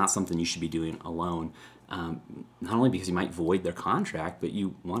 This is not something you should be doing alone, not only because you might void their contract, but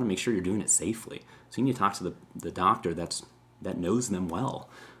you want to make sure you're doing it safely. So you need to talk to the doctor that knows them well.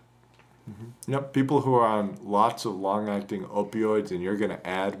 Mm-hmm. Yep, people who are on lots of long-acting opioids and you're going to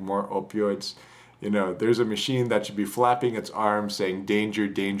add more opioids, there's a machine that should be flapping its arms saying, "Danger,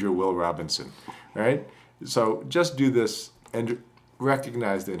 danger, Will Robinson," right? So just do this and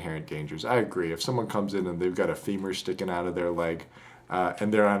recognize the inherent dangers. I agree. If someone comes in and they've got a femur sticking out of their leg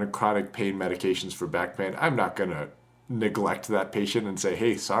and they're on chronic pain medications for back pain, I'm not going to neglect that patient and say,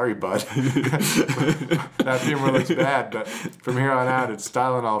 "Hey, sorry, bud. That femur looks bad, but from here on out, it's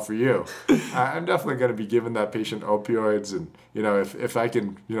Tylenol for you." I'm definitely going to be giving that patient opioids, and if I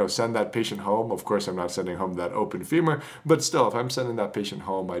can send that patient home. Of course, I'm not sending home that open femur, but still, if I'm sending that patient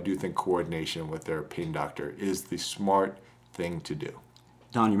home, I do think coordination with their pain doctor is the smart thing to do.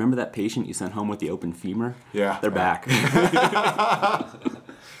 Don, you remember that patient you sent home with the open femur? Yeah. They're back.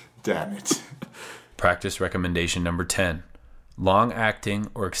 Damn it. Practice recommendation number 10.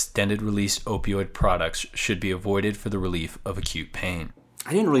 Long-acting or extended-release opioid products should be avoided for the relief of acute pain.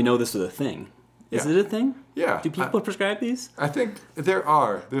 I didn't really know this was a thing. Is it a thing? Yeah. Do people prescribe these? I think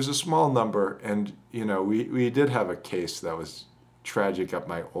there's a small number, and we did have a case that was tragic at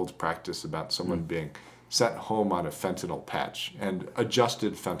my old practice about someone being sent home on a fentanyl patch, and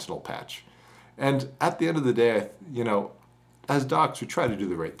adjusted fentanyl patch. And at the end of the day, as docs, we try to do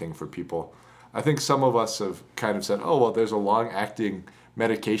the right thing for people. I think some of us have kind of said, "Oh, well, there's a long-acting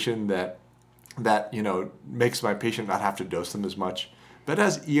medication that makes my patient not have to dose them as much." But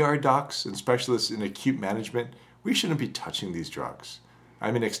as ER docs and specialists in acute management, we shouldn't be touching these drugs.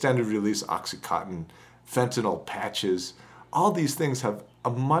 I mean, extended release Oxycontin, fentanyl patches, all these things have a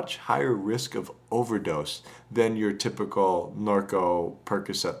much higher risk of overdose than your typical Norco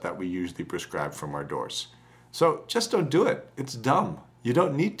Percocet that we usually prescribe from our doors. So just don't do it. It's dumb. You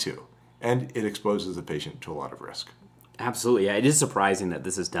don't need to. And it exposes the patient to a lot of risk. Absolutely. Yeah, it is surprising that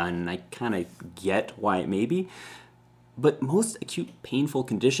this is done, and I kind of get why it may be. But most acute painful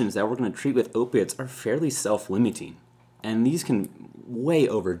conditions that we're going to treat with opiates are fairly self-limiting. And these can way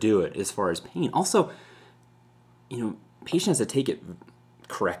overdo it as far as pain. Also, patients that take it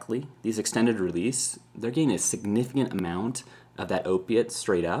correctly, these extended release, they're getting a significant amount of that opiate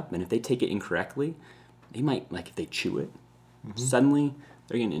straight up. And if they take it incorrectly, they might, if they chew it, suddenly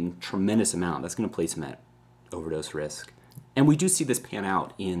they're getting a tremendous amount. That's going to place them at overdose risk. And we do see this pan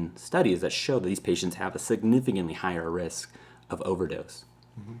out in studies that show that these patients have a significantly higher risk of overdose.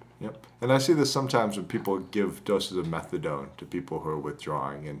 Yep. And I see this sometimes when people give doses of methadone to people who are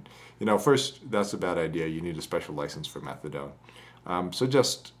withdrawing. And, first, that's a bad idea. You need a special license for methadone. So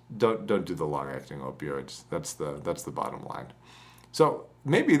just don't do the long-acting opioids. That's the bottom line. So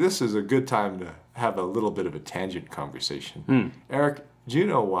maybe this is a good time to have a little bit of a tangent conversation. Eric, do you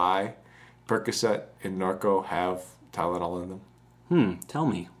know why Percocet and Norco have Tylenol in them? Tell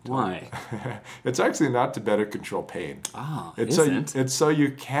me, why? It's actually not to better control pain. It's so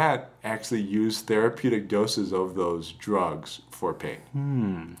you can't actually use therapeutic doses of those drugs for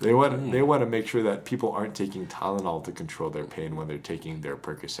pain. They want to make sure that people aren't taking Tylenol to control their pain when they're taking their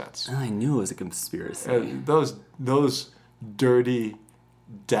Percocets. I knew it was a conspiracy. Those dirty,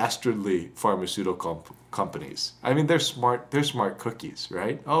 dastardly pharmaceutical companies. I mean, they're smart cookies,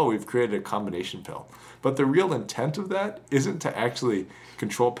 right? Oh, we've created a combination pill. But the real intent of that isn't to actually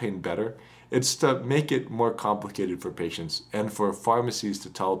control pain better. It's to make it more complicated for patients and for pharmacies to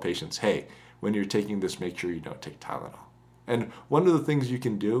tell patients, hey, when you're taking this, make sure you don't take Tylenol. And one of the things you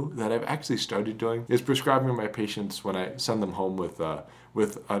can do that I've actually started doing is prescribing my patients when I send them home with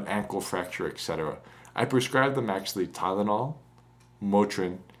an ankle fracture, etc. I prescribe them actually Tylenol,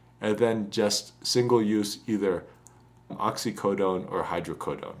 Motrin, and then just single use either oxycodone or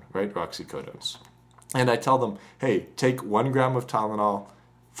hydrocodone, right? Or oxycodones. And I tell them, hey, take 1 gram of Tylenol,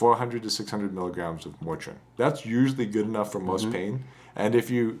 400 to 600 milligrams of Motrin. That's usually good enough for most pain. And if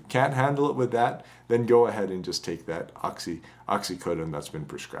you can't handle it with that, then go ahead and just take that oxycodone that's been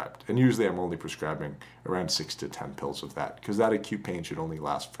prescribed. And usually I'm only prescribing around 6 to 10 pills of that because that acute pain should only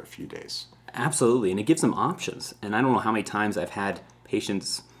last for a few days. Absolutely, and it gives them options. And I don't know how many times I've had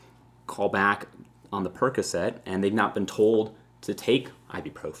patients call back on the Percocet and they've not been told to take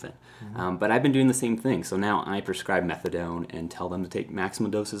ibuprofen. But I've been doing the same thing. So now I prescribe methadone and tell them to take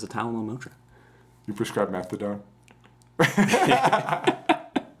maximum doses of Tylenol Motrin. You prescribe methadone?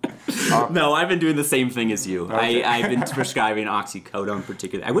 No, I've been doing the same thing as you. Okay. I've been prescribing oxycodone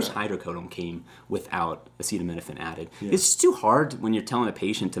particularly. I wish hydrocodone came without acetaminophen added. Yeah. It's just too hard when you're telling a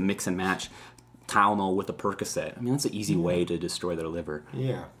patient to mix and match Tylenol with a Percocet. I mean, that's an easy way to destroy their liver.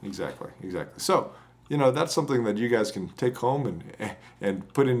 Yeah, exactly. So, that's something that you guys can take home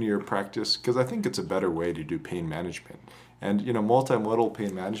and put into your practice because I think it's a better way to do pain management. And, multimodal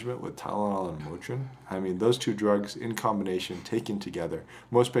pain management with Tylenol and Motrin, I mean, those two drugs in combination, taken together,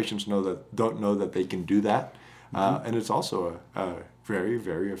 most patients don't know that they can do that. And it's also a very,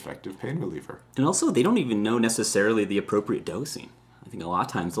 very effective pain reliever. And also, they don't even know necessarily the appropriate dosing. I think a lot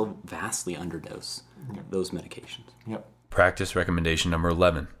of times they'll vastly underdose those medications. Yep. Practice recommendation number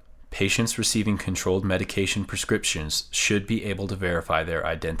 11. Patients receiving controlled medication prescriptions should be able to verify their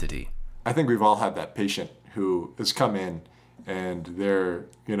identity. I think we've all had that patient who has come in and they're,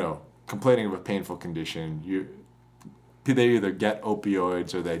 complaining of a painful condition. They either get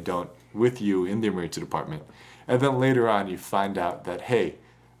opioids or they don't with you in the emergency department. And then later on you find out that, hey,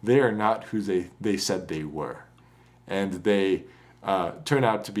 they are not who they said they were. And they turn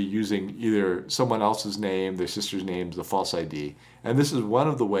out to be using either someone else's name, their sister's name, the false ID. And this is one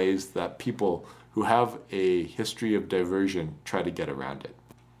of the ways that people who have a history of diversion try to get around it.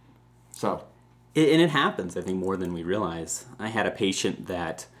 So. And it happens, I think, more than we realize. I had a patient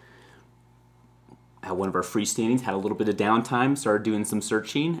that at one of our freestandings had a little bit of downtime, started doing some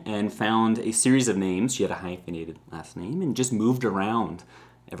searching, and found a series of names. She had a hyphenated last name and just moved around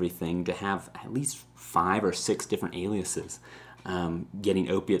everything to have at least 5 or 6 different aliases, getting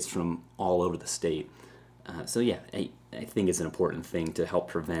opiates from all over the state. I think it's an important thing to help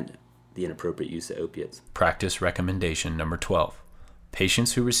prevent the inappropriate use of opiates. Practice recommendation number 12.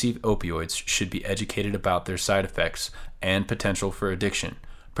 Patients who receive opioids should be educated about their side effects and potential for addiction,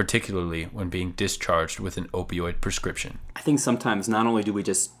 particularly when being discharged with an opioid prescription. I think sometimes not only do we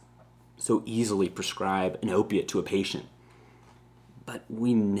just so easily prescribe an opiate to a patient, but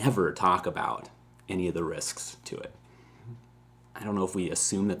we never talk about any of the risks to it. I don't know if we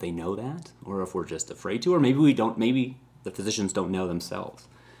assume that they know that, or if we're just afraid to, or maybe we don't. Maybe the physicians don't know themselves.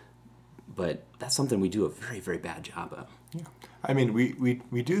 But that's something we do a very, very bad job of. Yeah. I mean,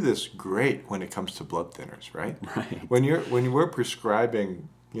 we do this great when it comes to blood thinners, right? Right. When we're prescribing,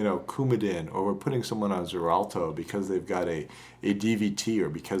 Coumadin, or we're putting someone on Xarelto because they've got a DVT or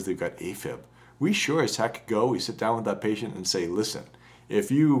because they've got AFib, we sure as heck go. We sit down with that patient and say, listen, if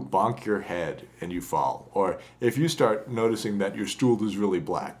you bonk your head and you fall, or if you start noticing that your stool is really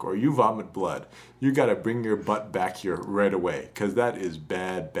black, or you vomit blood, you got to bring your butt back here right away, because that is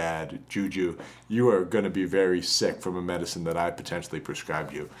bad juju. You are going to be very sick from a medicine that I potentially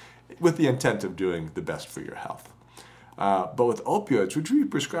prescribed you with the intent of doing the best for your health. But with opioids, which we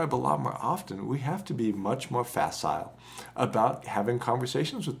prescribe a lot more often, we have to be much more facile about having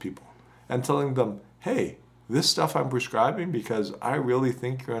conversations with people and telling them, hey, this stuff I'm prescribing because I really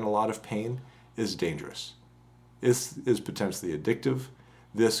think you're in a lot of pain is dangerous. It is potentially addictive.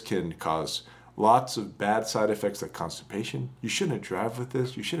 This can cause lots of bad side effects like constipation. You shouldn't drive with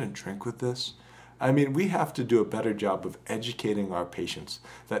this. You shouldn't drink with this. I mean, we have to do a better job of educating our patients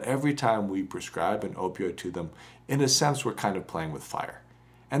that every time we prescribe an opioid to them, in a sense, we're kind of playing with fire.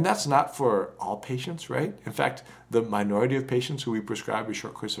 And that's not for all patients, right? In fact, the minority of patients who we prescribe a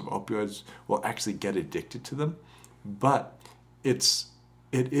short course of opioids will actually get addicted to them. But it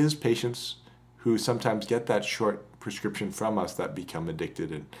is patients who sometimes get that short prescription from us that become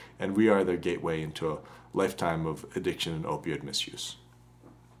addicted, and we are their gateway into a lifetime of addiction and opioid misuse.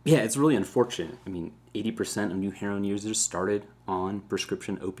 Yeah, it's really unfortunate. I mean, 80% of new heroin users started on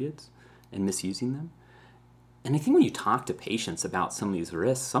prescription opiates and misusing them. And I think when you talk to patients about some of these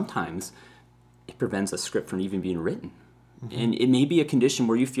risks, sometimes it prevents a script from even being written. Mm-hmm. And it may be a condition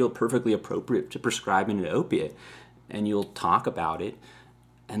where you feel perfectly appropriate to prescribing an opiate, and you'll talk about it,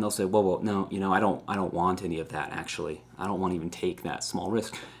 and they'll say, well, no, I don't want any of that, actually. I don't want to even take that small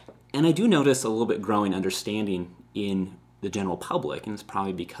risk. And I do notice a little bit growing understanding in the general public, and it's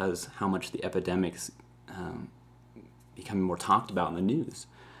probably because how much the epidemic's becoming more talked about in the news,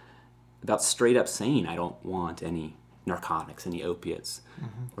 about straight up saying, I don't want any narcotics, any opiates.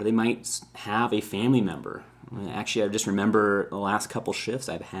 Mm-hmm. Or they might have a family member. Actually, I just remember the last couple shifts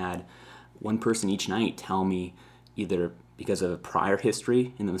I've had one person each night tell me, either because of a prior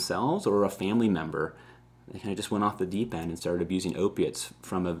history in themselves or a family member, they kind of just went off the deep end and started abusing opiates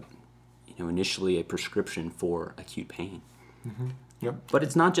from initially a prescription for acute pain. Mm-hmm. Yep. But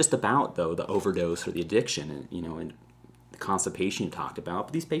it's not just about, though, the overdose or the addiction, and the constipation you talked about.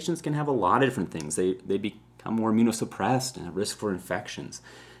 But these patients can have a lot of different things. They become more immunosuppressed and at risk for infections.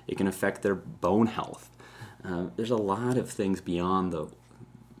 It can affect their bone health. There's a lot of things beyond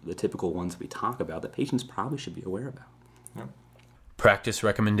the typical ones we talk about that patients probably should be aware about. Yep. Practice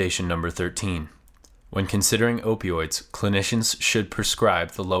recommendation number 13. When considering opioids, clinicians should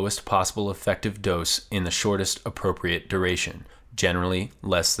prescribe the lowest possible effective dose in the shortest appropriate duration, generally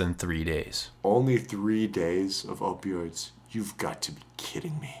less than 3 days. Only 3 days of opioids? You've got to be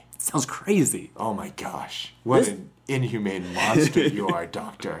kidding me. Sounds crazy. Oh my gosh. What an inhumane monster you are,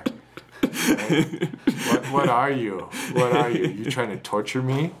 doctor. What are you? What are you? You trying to torture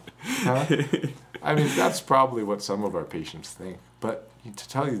me? Huh? I mean, that's probably what some of our patients think. But to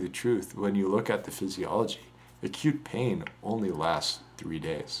tell you the truth, when you look at the physiology, acute pain only lasts 3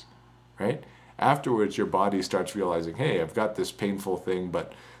 days, right? Afterwards, your body starts realizing, hey, I've got this painful thing,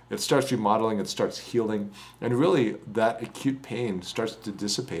 but it starts remodeling, it starts healing, and really that acute pain starts to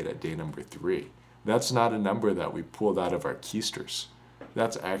dissipate at day number 3. That's not a number that we pulled out of our keisters.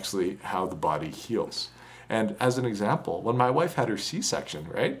 That's actually how the body heals. And as an example, when my wife had her C-section,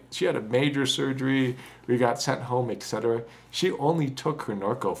 right? She had a major surgery, we got sent home, etc. She only took her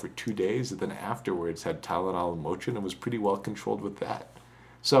Norco for 2 days, and then afterwards had Tylenol and Motrin and was pretty well controlled with that.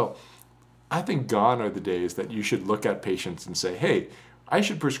 So I think gone are the days that you should look at patients and say, hey, I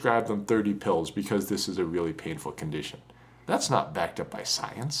should prescribe them 30 pills because this is a really painful condition. That's not backed up by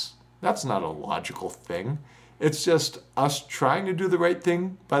science. That's not a logical thing. It's just us trying to do the right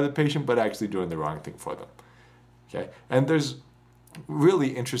thing by the patient, but actually doing the wrong thing for them. Okay, and there's really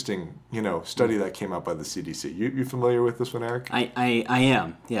interesting, study that came out by the CDC. You familiar with this one, Eric? I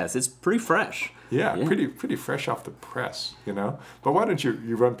am. Yes, it's pretty fresh. Yeah. Pretty fresh off the press, But why don't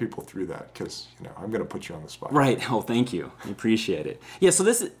you run people through that? Because I'm going to put you on the spot. Right. Oh, thank you. I appreciate it. Yeah. So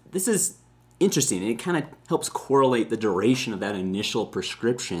this is interesting. It kind of helps correlate the duration of that initial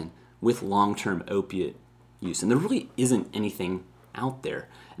prescription with long-term opiate use, and there really isn't anything out there,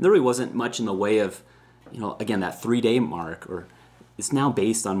 and there really wasn't much in the way of, again, that 3-day mark or it's now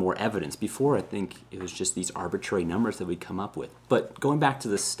based on more evidence. Before, I think it was just these arbitrary numbers that we'd come up with. But going back to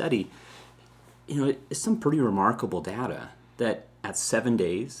this study, it's some pretty remarkable data that at 7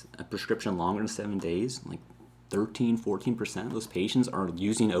 days, a prescription longer than 7 days, like 13-14% of those patients are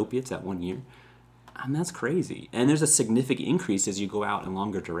using opiates at 1 year. That's crazy. And there's a significant increase as you go out in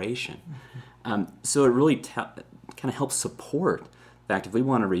longer duration. So it really kind of helps support the fact if we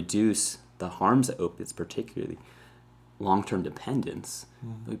want to reduce the harms of opiates, particularly long-term dependence,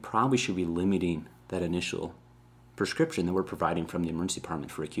 we probably should be limiting that initial prescription that we're providing from the emergency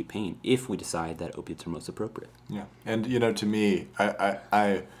department for acute pain if we decide that opiates are most appropriate. Yeah. And, to me,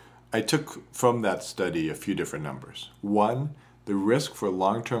 I took from that study a few different numbers. One, the risk for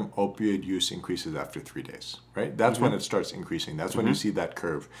long-term opioid use increases after 3 days, right? That's when it starts increasing. That's when you see that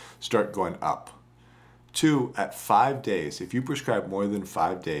curve start going up. 2, at 5 days, if you prescribe more than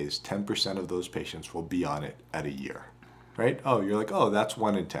 5 days, 10% of those patients will be on it at a year, right? Oh, you're like, that's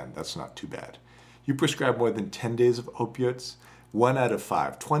 1 in 10. That's not too bad. You prescribe more than 10 days of opiates, 1 out of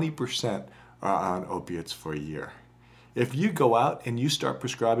 5, 20% are on opiates for a year. If you go out and you start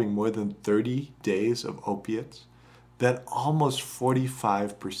prescribing more than 30 days of opiates, then almost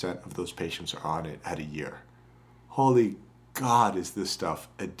 45% of those patients are on it at a year. Holy God, is this stuff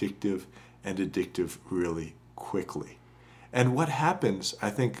addictive, and addictive really quickly. And what happens, I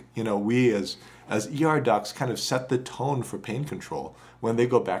think, we as ER docs kind of set the tone for pain control when they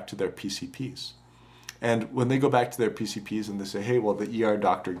go back to their PCPs. And when they go back to their PCPs and they say, hey, well, the ER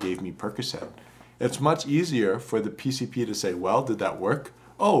doctor gave me Percocet, it's much easier for the PCP to say, well, did that work?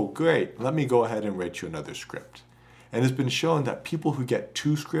 Oh, great. Let me go ahead and write you another script. And it's been shown that people who get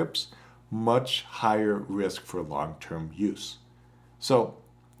 2 scripts, much higher risk for long-term use. So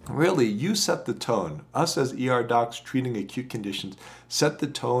really, you set the tone. Us as ER docs treating acute conditions set the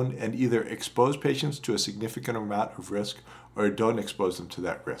tone and either expose patients to a significant amount of risk or don't expose them to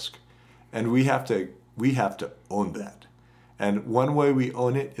that risk. And we have to own that. And one way we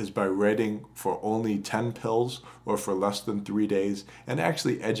own it is by writing for only 10 pills or for less than 3 days and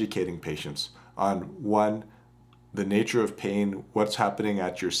actually educating patients on, 1, the nature of pain, what's happening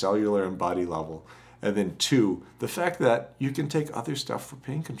at your cellular and body level, and then 2, the fact that you can take other stuff for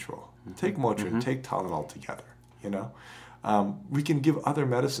pain control. Take Motrin, take Tylenol together, We can give other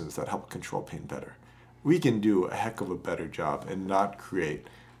medicines that help control pain better. We can do a heck of a better job and not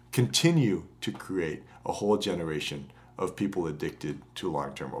continue to create a whole generation of people addicted to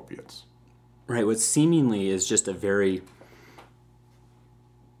long-term opiates. Right, what seemingly is just a very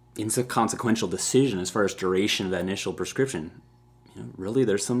inconsequential decision as far as duration of that initial prescription. Really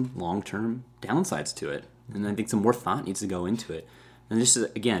there's some long-term downsides to it. And I think some more thought needs to go into it. And this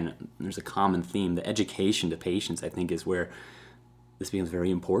is, again, there's a common theme. The education to patients, I think, is where this becomes very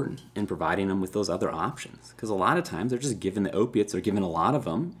important in providing them with those other options. Because a lot of times they're just given the opiates, they're given a lot of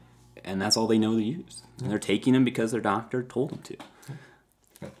them, and that's all they know to use. And they're taking them because their doctor told them to.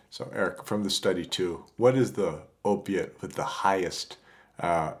 So Eric, from the study too, what is the opiate with the highest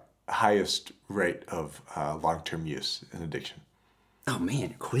rate of long-term use in addiction? Oh man, you're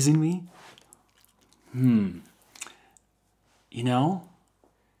quizzing me?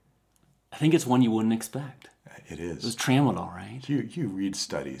 I think it's one you wouldn't expect. It is. It was Tramadol, right? You read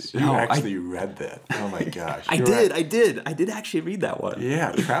studies. No, you actually read that. Oh my gosh. I did actually read that one.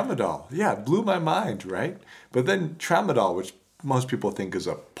 Yeah, Tramadol. Yeah, it blew my mind, right? But then Tramadol, which most people think is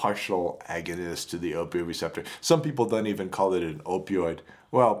a partial agonist to the opioid receptor. Some people don't even call it an opioid.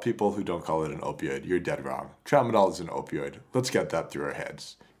 Well, people who don't call it an opioid, you're dead wrong. Tramadol is an opioid. Let's get that through our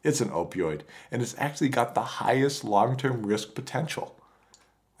heads. It's an opioid, and it's actually got the highest long-term risk potential.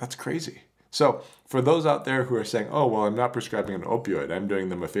 That's crazy. So for those out there who are saying, oh, well, I'm not prescribing an opioid, I'm doing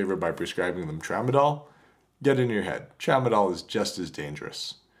them a favor by prescribing them Tramadol, get in your head. Tramadol is just as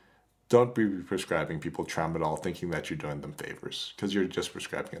dangerous. Don't be prescribing people Tramadol thinking that you're doing them favors, because you're just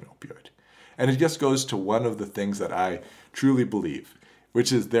prescribing an opioid. And it just goes to one of the things that I truly believe,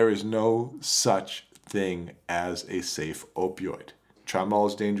 which is there is no such thing as a safe opioid. Tramadol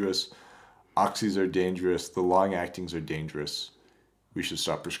is dangerous, oxys are dangerous, the long-actings are dangerous. We should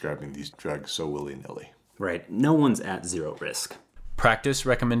stop prescribing these drugs so willy-nilly. Right. No one's at zero risk. Practice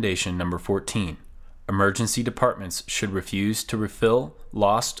recommendation number 14. Emergency departments should refuse to refill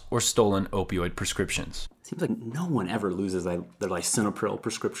lost or stolen opioid prescriptions. Seems like no one ever loses their lisinopril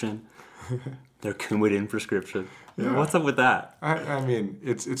prescription, their Coumadin prescription. Yeah. What's up with that? I mean,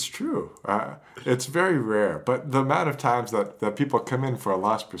 it's true. It's very rare. But the amount of times that people come in for a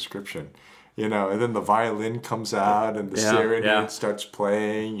lost prescription, and then the violin comes out and the serenade starts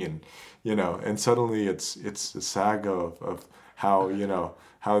playing, and suddenly it's a saga of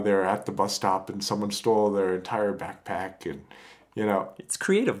how they're at the bus stop and someone stole their entire backpack, It's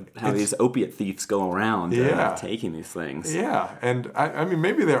creative how these opiate thieves go around taking these things. Yeah, and I mean,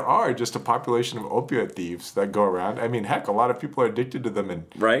 maybe there are just a population of opioid thieves that go around. I mean, heck, a lot of people are addicted to them, and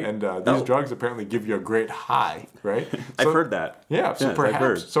these drugs apparently give you a great high, right? I've heard that. Yeah, so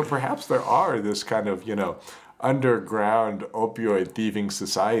perhaps there are this kind of, underground opioid thieving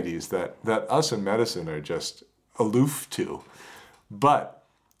societies that us in medicine are just aloof to. But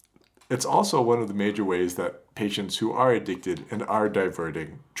it's also one of the major ways that patients who are addicted and are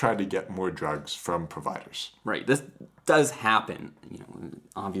diverting try to get more drugs from providers. Right. This does happen.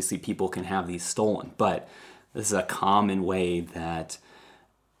 Obviously people can have these stolen, but this is a common way that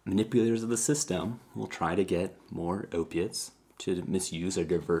manipulators of the system will try to get more opiates to misuse or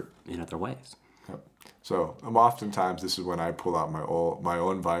divert in other ways. Yep. So oftentimes this is when I pull out my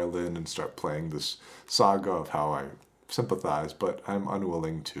own violin and start playing this saga of how I sympathize, but I'm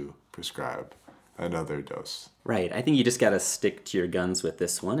unwilling to prescribe another dose. Right. I think you just got to stick to your guns with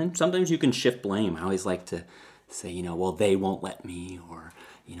this one. And sometimes you can shift blame. I always like to say, well, they won't let me, or,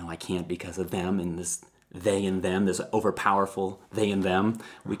 I can't because of them, and this they and them, this overpowerful they and them,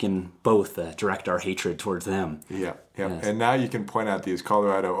 we can both direct our hatred towards them. Yeah. Yes. And now you can point out these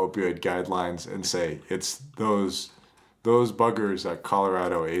Colorado opioid guidelines and say it's those buggers at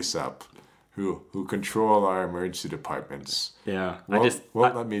Colorado ACEP who control our emergency departments. Yeah.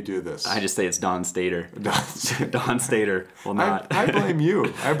 Won't let me do this. I just say it's Don Stater. Don Stater will not. I blame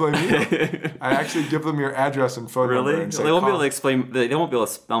you. I actually give them your address and phone number. Really? And say, they won't be able to explain. They won't be able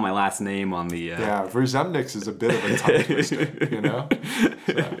to spell my last name on the. Yeah, Verzemniks is a bit of a tongue twister,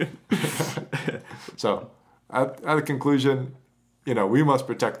 So, at the conclusion, we must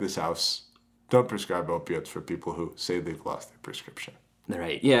protect this house. Don't prescribe opiates for people who say they've lost their prescription.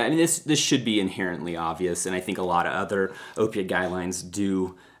 Right. Yeah. I mean, this should be inherently obvious, and I think a lot of other opiate guidelines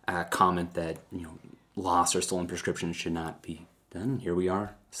do comment that lost or stolen prescriptions should not be done. Here we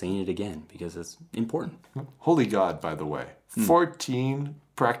are saying it again because it's important. Holy God, by the way, 14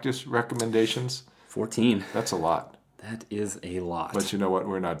 practice recommendations. 14. That's a lot. That is a lot. But you know what?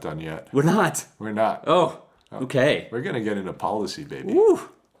 We're not done yet. We're not. We're not. Oh. Okay. We're gonna get into policy, baby. Woo.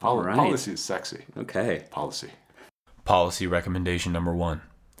 All right. Policy is sexy. Okay. Policy. Policy recommendation number 1.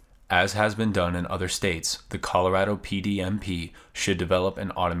 As has been done in other states, the Colorado PDMP should develop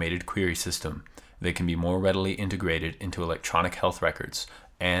an automated query system that can be more readily integrated into electronic health records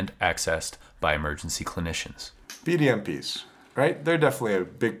and accessed by emergency clinicians. PDMPs, right? They're definitely a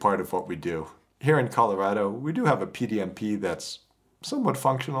big part of what we do. Here in Colorado, we do have a PDMP that's somewhat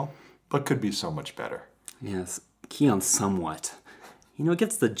functional, but could be so much better. Yes, key on somewhat. It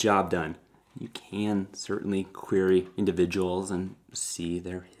gets the job done. You can certainly query individuals and see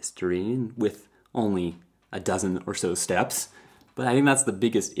their history with only a dozen or so steps. But I think that's the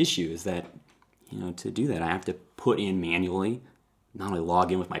biggest issue is that, to do that, I have to put in manually, not only log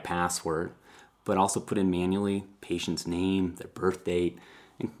in with my password, but also put in manually patient's name, their birth date,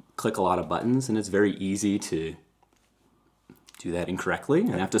 and click a lot of buttons. And it's very easy to do that incorrectly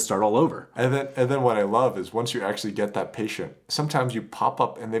and have to start all over. And then what I love is once you actually get that patient, sometimes you pop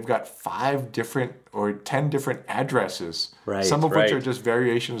up and they've got 5 different or 10 different addresses. Right. Some of which are just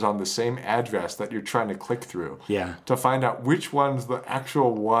variations on the same address that you're trying to click through. Yeah. To find out which one's the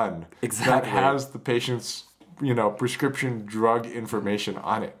actual one that has the patient's, prescription drug information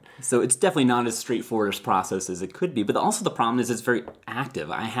on it. So it's definitely not as straightforward as process as it could be. But also the problem is it's very active.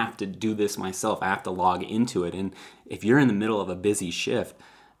 I have to do this myself. I have to log into it. And if you're in the middle of a busy shift,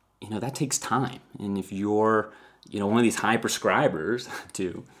 that takes time. And if you're, one of these high prescribers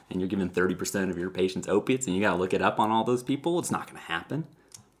too, and you're giving 30% of your patients opiates and you got to look it up on all those people, it's not going to happen,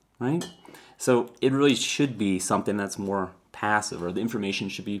 right? So it really should be something that's more passive, or the information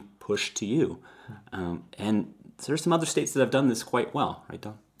should be pushed to you. And there's some other states that have done this quite well, right,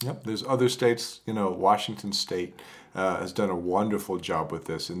 Don? Yep, there's other states, Washington State has done a wonderful job with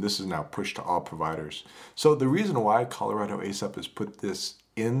this, and this is now pushed to all providers. So the reason why Colorado ACEP has put this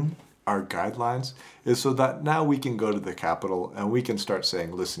in our guidelines is so that now we can go to the Capitol and we can start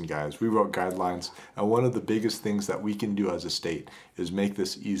saying, listen guys, we wrote guidelines, and one of the biggest things that we can do as a state is make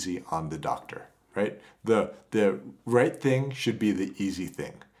this easy on the doctor, right? The right thing should be the easy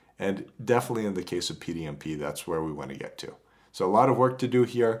thing. And definitely in the case of PDMP, that's where we want to get to. So a lot of work to do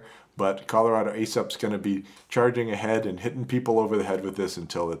here, but Colorado ACEP's going to be charging ahead and hitting people over the head with this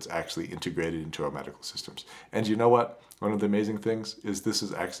until it's actually integrated into our medical systems. And you know what? One of the amazing things is this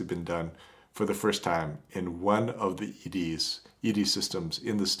has actually been done for the first time in one of the ED systems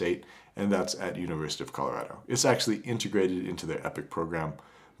in the state, and that's at University of Colorado. It's actually integrated into their EPIC program,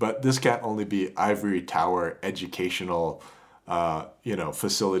 but this can't only be ivory tower educational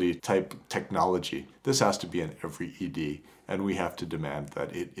facility type technology. This has to be in every ED, and we have to demand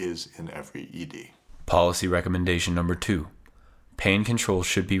that it is in every ED. Policy recommendation number 2. Pain control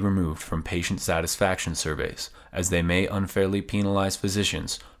should be removed from patient satisfaction surveys, as they may unfairly penalize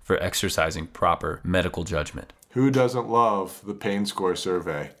physicians for exercising proper medical judgment. Who doesn't love the pain score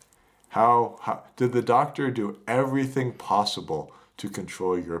survey? How did the doctor do everything possible to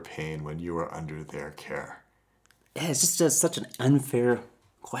control your pain when you were under their care? Yeah, it's just such an unfair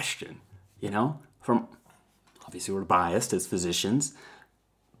question, From obviously we're biased as physicians,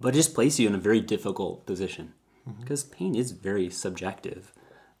 but it just places you in a very difficult position because pain is very subjective.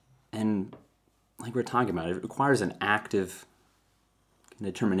 And like we're talking about, it requires an active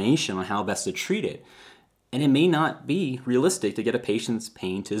determination on how best to treat it. And it may not be realistic to get a patient's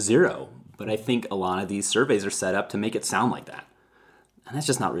pain to 0, but I think a lot of these surveys are set up to make it sound like that. And that's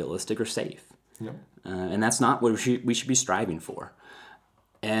just not realistic or safe. Yep. And that's not what we should be striving for.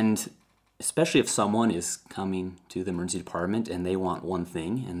 And especially if someone is coming to the emergency department and they want one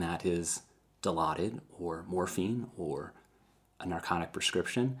thing, and that is Dilaudid or morphine or a narcotic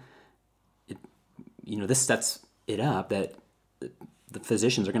prescription, this sets it up that the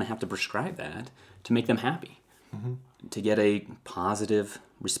physicians are going to have to prescribe that to make them happy, to get a positive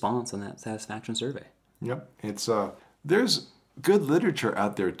response on that satisfaction survey. Yep. It's there's good literature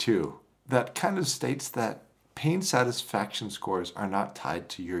out there too that kind of states that pain satisfaction scores are not tied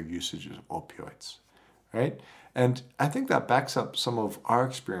to your usage of opioids, right? And I think that backs up some of our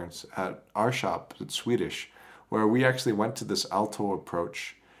experience at our shop at Swedish, where we actually went to this Alto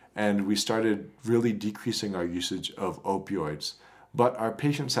approach and we started really decreasing our usage of opioids, but our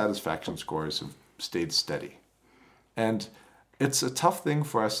patient satisfaction scores have stayed steady. And it's a tough thing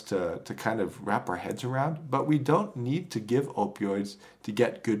for us to kind of wrap our heads around, but we don't need to give opioids to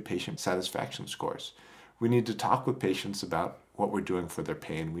get good patient satisfaction scores. We need to talk with patients about what we're doing for their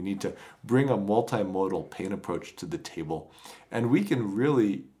pain. We need to bring a multimodal pain approach to the table. And we can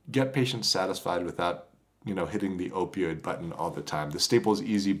really get patients satisfied without, hitting the opioid button all the time. The Staples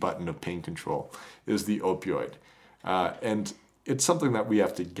Easy button of pain control is the opioid. And it's something that we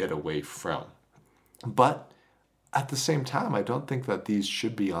have to get away from. But at the same time, I don't think that these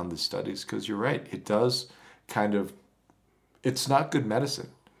should be on the studies because you're right. It does it's not good medicine,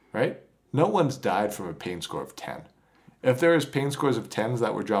 right? No one's died from a pain score of 10. If there is pain scores of 10s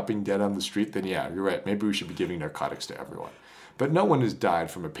that were dropping dead on the street, then yeah, you're right. Maybe we should be giving narcotics to everyone. But no one has died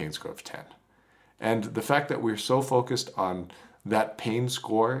from a pain score of 10. And the fact that we're so focused on that pain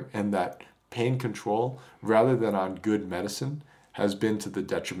score and that pain control rather than on good medicine has been to the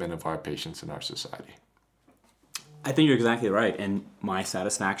detriment of our patients and our society. I think you're exactly right. And my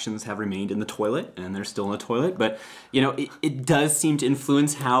satisfactions have remained in the toilet, and they're still in the toilet. But, it does seem to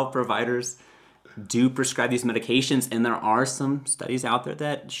influence how providers do prescribe these medications. And there are some studies out there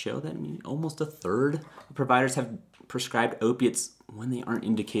that show that almost a third of providers have prescribed opiates when they aren't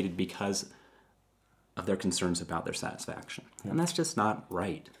indicated because of their concerns about their satisfaction. And that's just not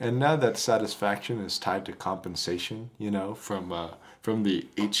right. And now that satisfaction is tied to compensation, from the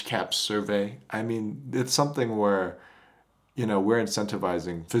HCAHPS survey, it's something where, we're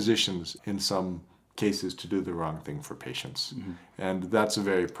incentivizing physicians in some cases to do the wrong thing for patients. And that's a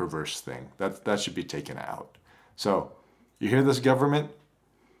very perverse thing. That should be taken out. So you hear this, government?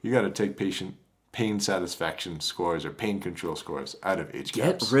 You got to take pain satisfaction scores or pain control scores out of HCAHPS.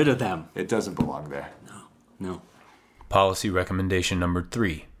 Get rid of them. It doesn't belong there. No. Policy recommendation number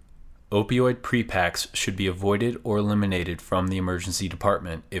 3. Opioid pre-packs should be avoided or eliminated from the emergency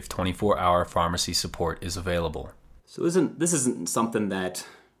department if 24-hour pharmacy support is available. So this isn't something that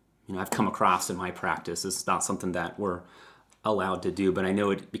I've come across in my practice. It's not something that we're allowed to do, but I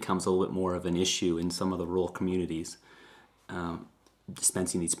know it becomes a little bit more of an issue in some of the rural communities,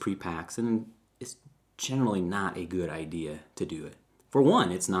 dispensing these pre-packs, and it's generally not a good idea to do it. For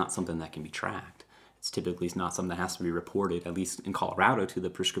one, it's not something that can be tracked. It's not something that has to be reported, at least in Colorado, to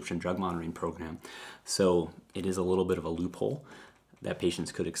the prescription drug monitoring program. So it is a little bit of a loophole that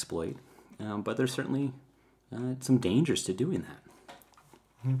patients could exploit. But there's certainly some dangers to doing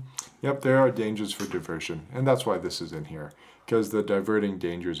that. Yep, there are dangers for diversion, and that's why this is in here, because the diverting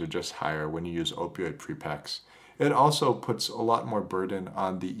dangers are just higher when you use opioid pre-packs. It also puts a lot more burden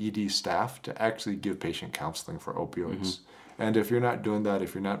on the ED staff to actually give patient counseling for opioids. And if you're not doing that,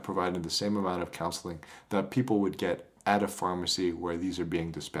 if you're not providing the same amount of counseling that people would get at a pharmacy where these are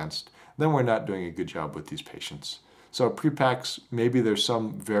being dispensed, then we're not doing a good job with these patients. So pre-packs, maybe there's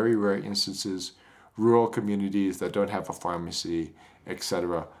some very rare instances, rural communities that don't have a pharmacy,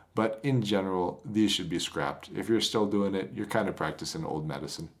 etc. But in general, these should be scrapped. If you're still doing it, you're kind of practicing old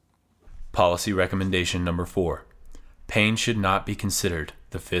medicine. Policy recommendation number 4. Pain should not be considered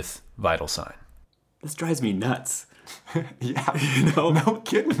the fifth vital sign. This drives me nuts. Yeah, no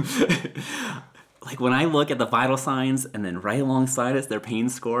kidding. Like when I look at the vital signs and then right alongside it, their pain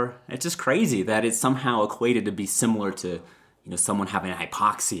score, it's just crazy that it's somehow equated to be similar to, someone having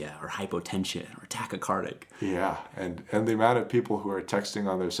hypoxia or hypotension or tachycardic. Yeah, and the amount of people who are texting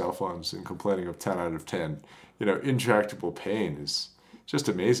on their cell phones and complaining of 10 out of 10, intractable pain is just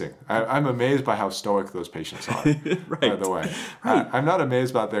amazing. I'm amazed by how stoic those patients are, right. By the way. Right. I'm not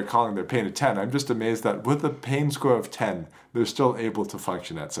amazed about their calling their pain a 10. I'm just amazed that with a pain score of 10, they're still able to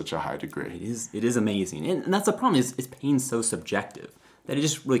function at such a high degree. It is amazing. And that's the problem is pain's so subjective that it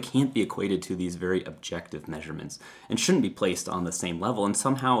just really can't be equated to these very objective measurements and shouldn't be placed on the same level. And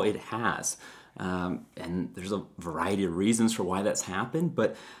somehow it has. And there's a variety of reasons for why that's happened.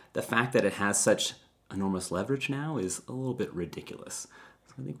 But the fact that it has such enormous leverage now is a little bit ridiculous.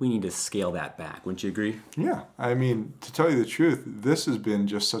 So I think we need to scale that back. Wouldn't you agree? Yeah. I mean, to tell you the truth, this has been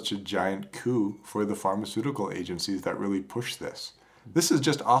just such a giant coup for the pharmaceutical agencies that really push this. This is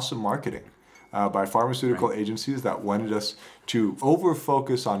just awesome marketing by pharmaceutical agencies that wanted us to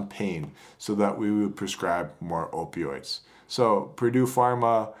over-focus on pain so that we would prescribe more opioids. So Purdue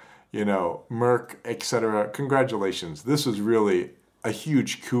Pharma, Merck, etc., congratulations. This was really a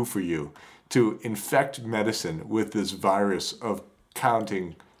huge coup for you to infect medicine with this virus of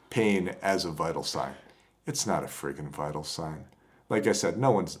counting pain as a vital sign. It's not a friggin' vital sign. Like I said,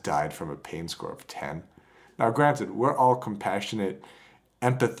 no one's died from a pain score of 10. Now, granted, we're all compassionate,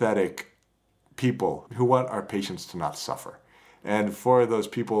 empathetic people who want our patients to not suffer. And for those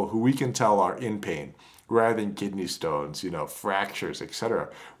people who we can tell are in pain, we're having kidney stones, fractures, etc.,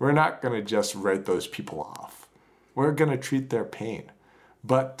 we're not going to just write those people off. We're going to treat their pain.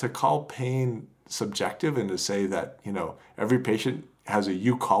 But to call pain subjective and to say that, every patient has a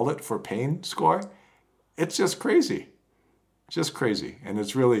you call it for pain score, it's just crazy. Just crazy. And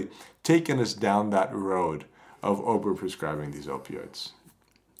it's really taken us down that road of overprescribing these opioids.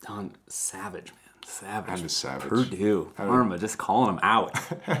 Don, savage, man. Savage. I'm a savage. Purdue Pharma, just calling them out.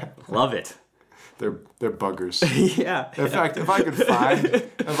 Love it. They're buggers. Yeah. In fact, if I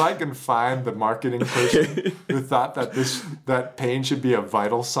can find the marketing person who thought that pain should be a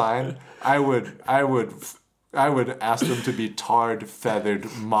vital sign, I would ask them to be tarred,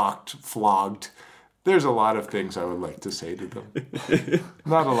 feathered, mocked, flogged. There's a lot of things I would like to say to them.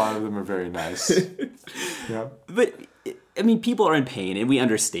 Not a lot of them are very nice. Yeah. But I mean, people are in pain, and we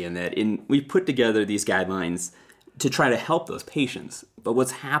understand that, and we put together these guidelines to try to help those patients. But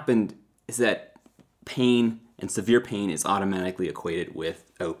what's happened is that pain and severe pain is automatically equated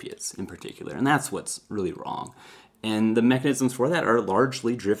with opiates in particular, and that's what's really wrong. And the mechanisms for that are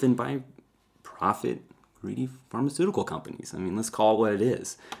largely driven by profit, greedy pharmaceutical companies. I mean, let's call it what it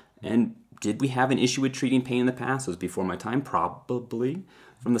is. And did we have an issue with treating pain in the past? It was before my time, probably,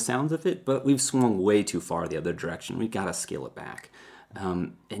 from the sounds of it, but we've swung way too far the other direction. We've got to scale it back.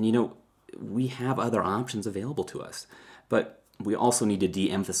 And we have other options available to us, but we also need to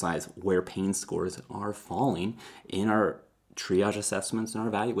de-emphasize where pain scores are falling in our triage assessments and our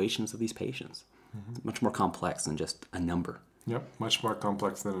evaluations of these patients. Mm-hmm. It's much more complex than just a number. Yep, much more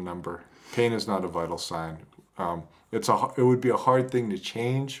complex than a number. Pain is not a vital sign. It would be a hard thing to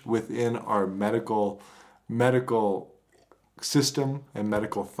change within our medical system and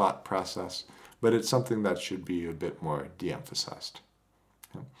medical thought process, but it's something that should be a bit more de-emphasized.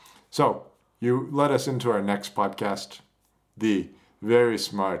 So you led us into our next podcast. The very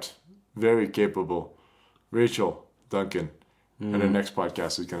smart, very capable Rachel Duncan. And our next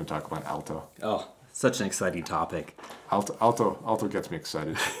podcast is going to talk about alto. Oh, such an exciting topic. Alto gets me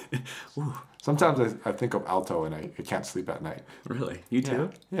excited. Sometimes I think of alto and I can't sleep at night. Really? You too?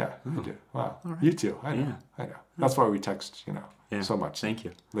 Yeah, I do. Wow. Right. You too. I know. That's why we text, so much. Thank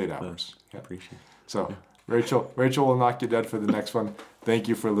you. Late hours. Yeah. Appreciate it. So, Rachel will knock you dead for the next one. Thank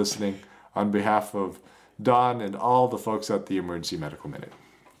you for listening. On behalf of Don and all the folks at the Emergency Medical Minute.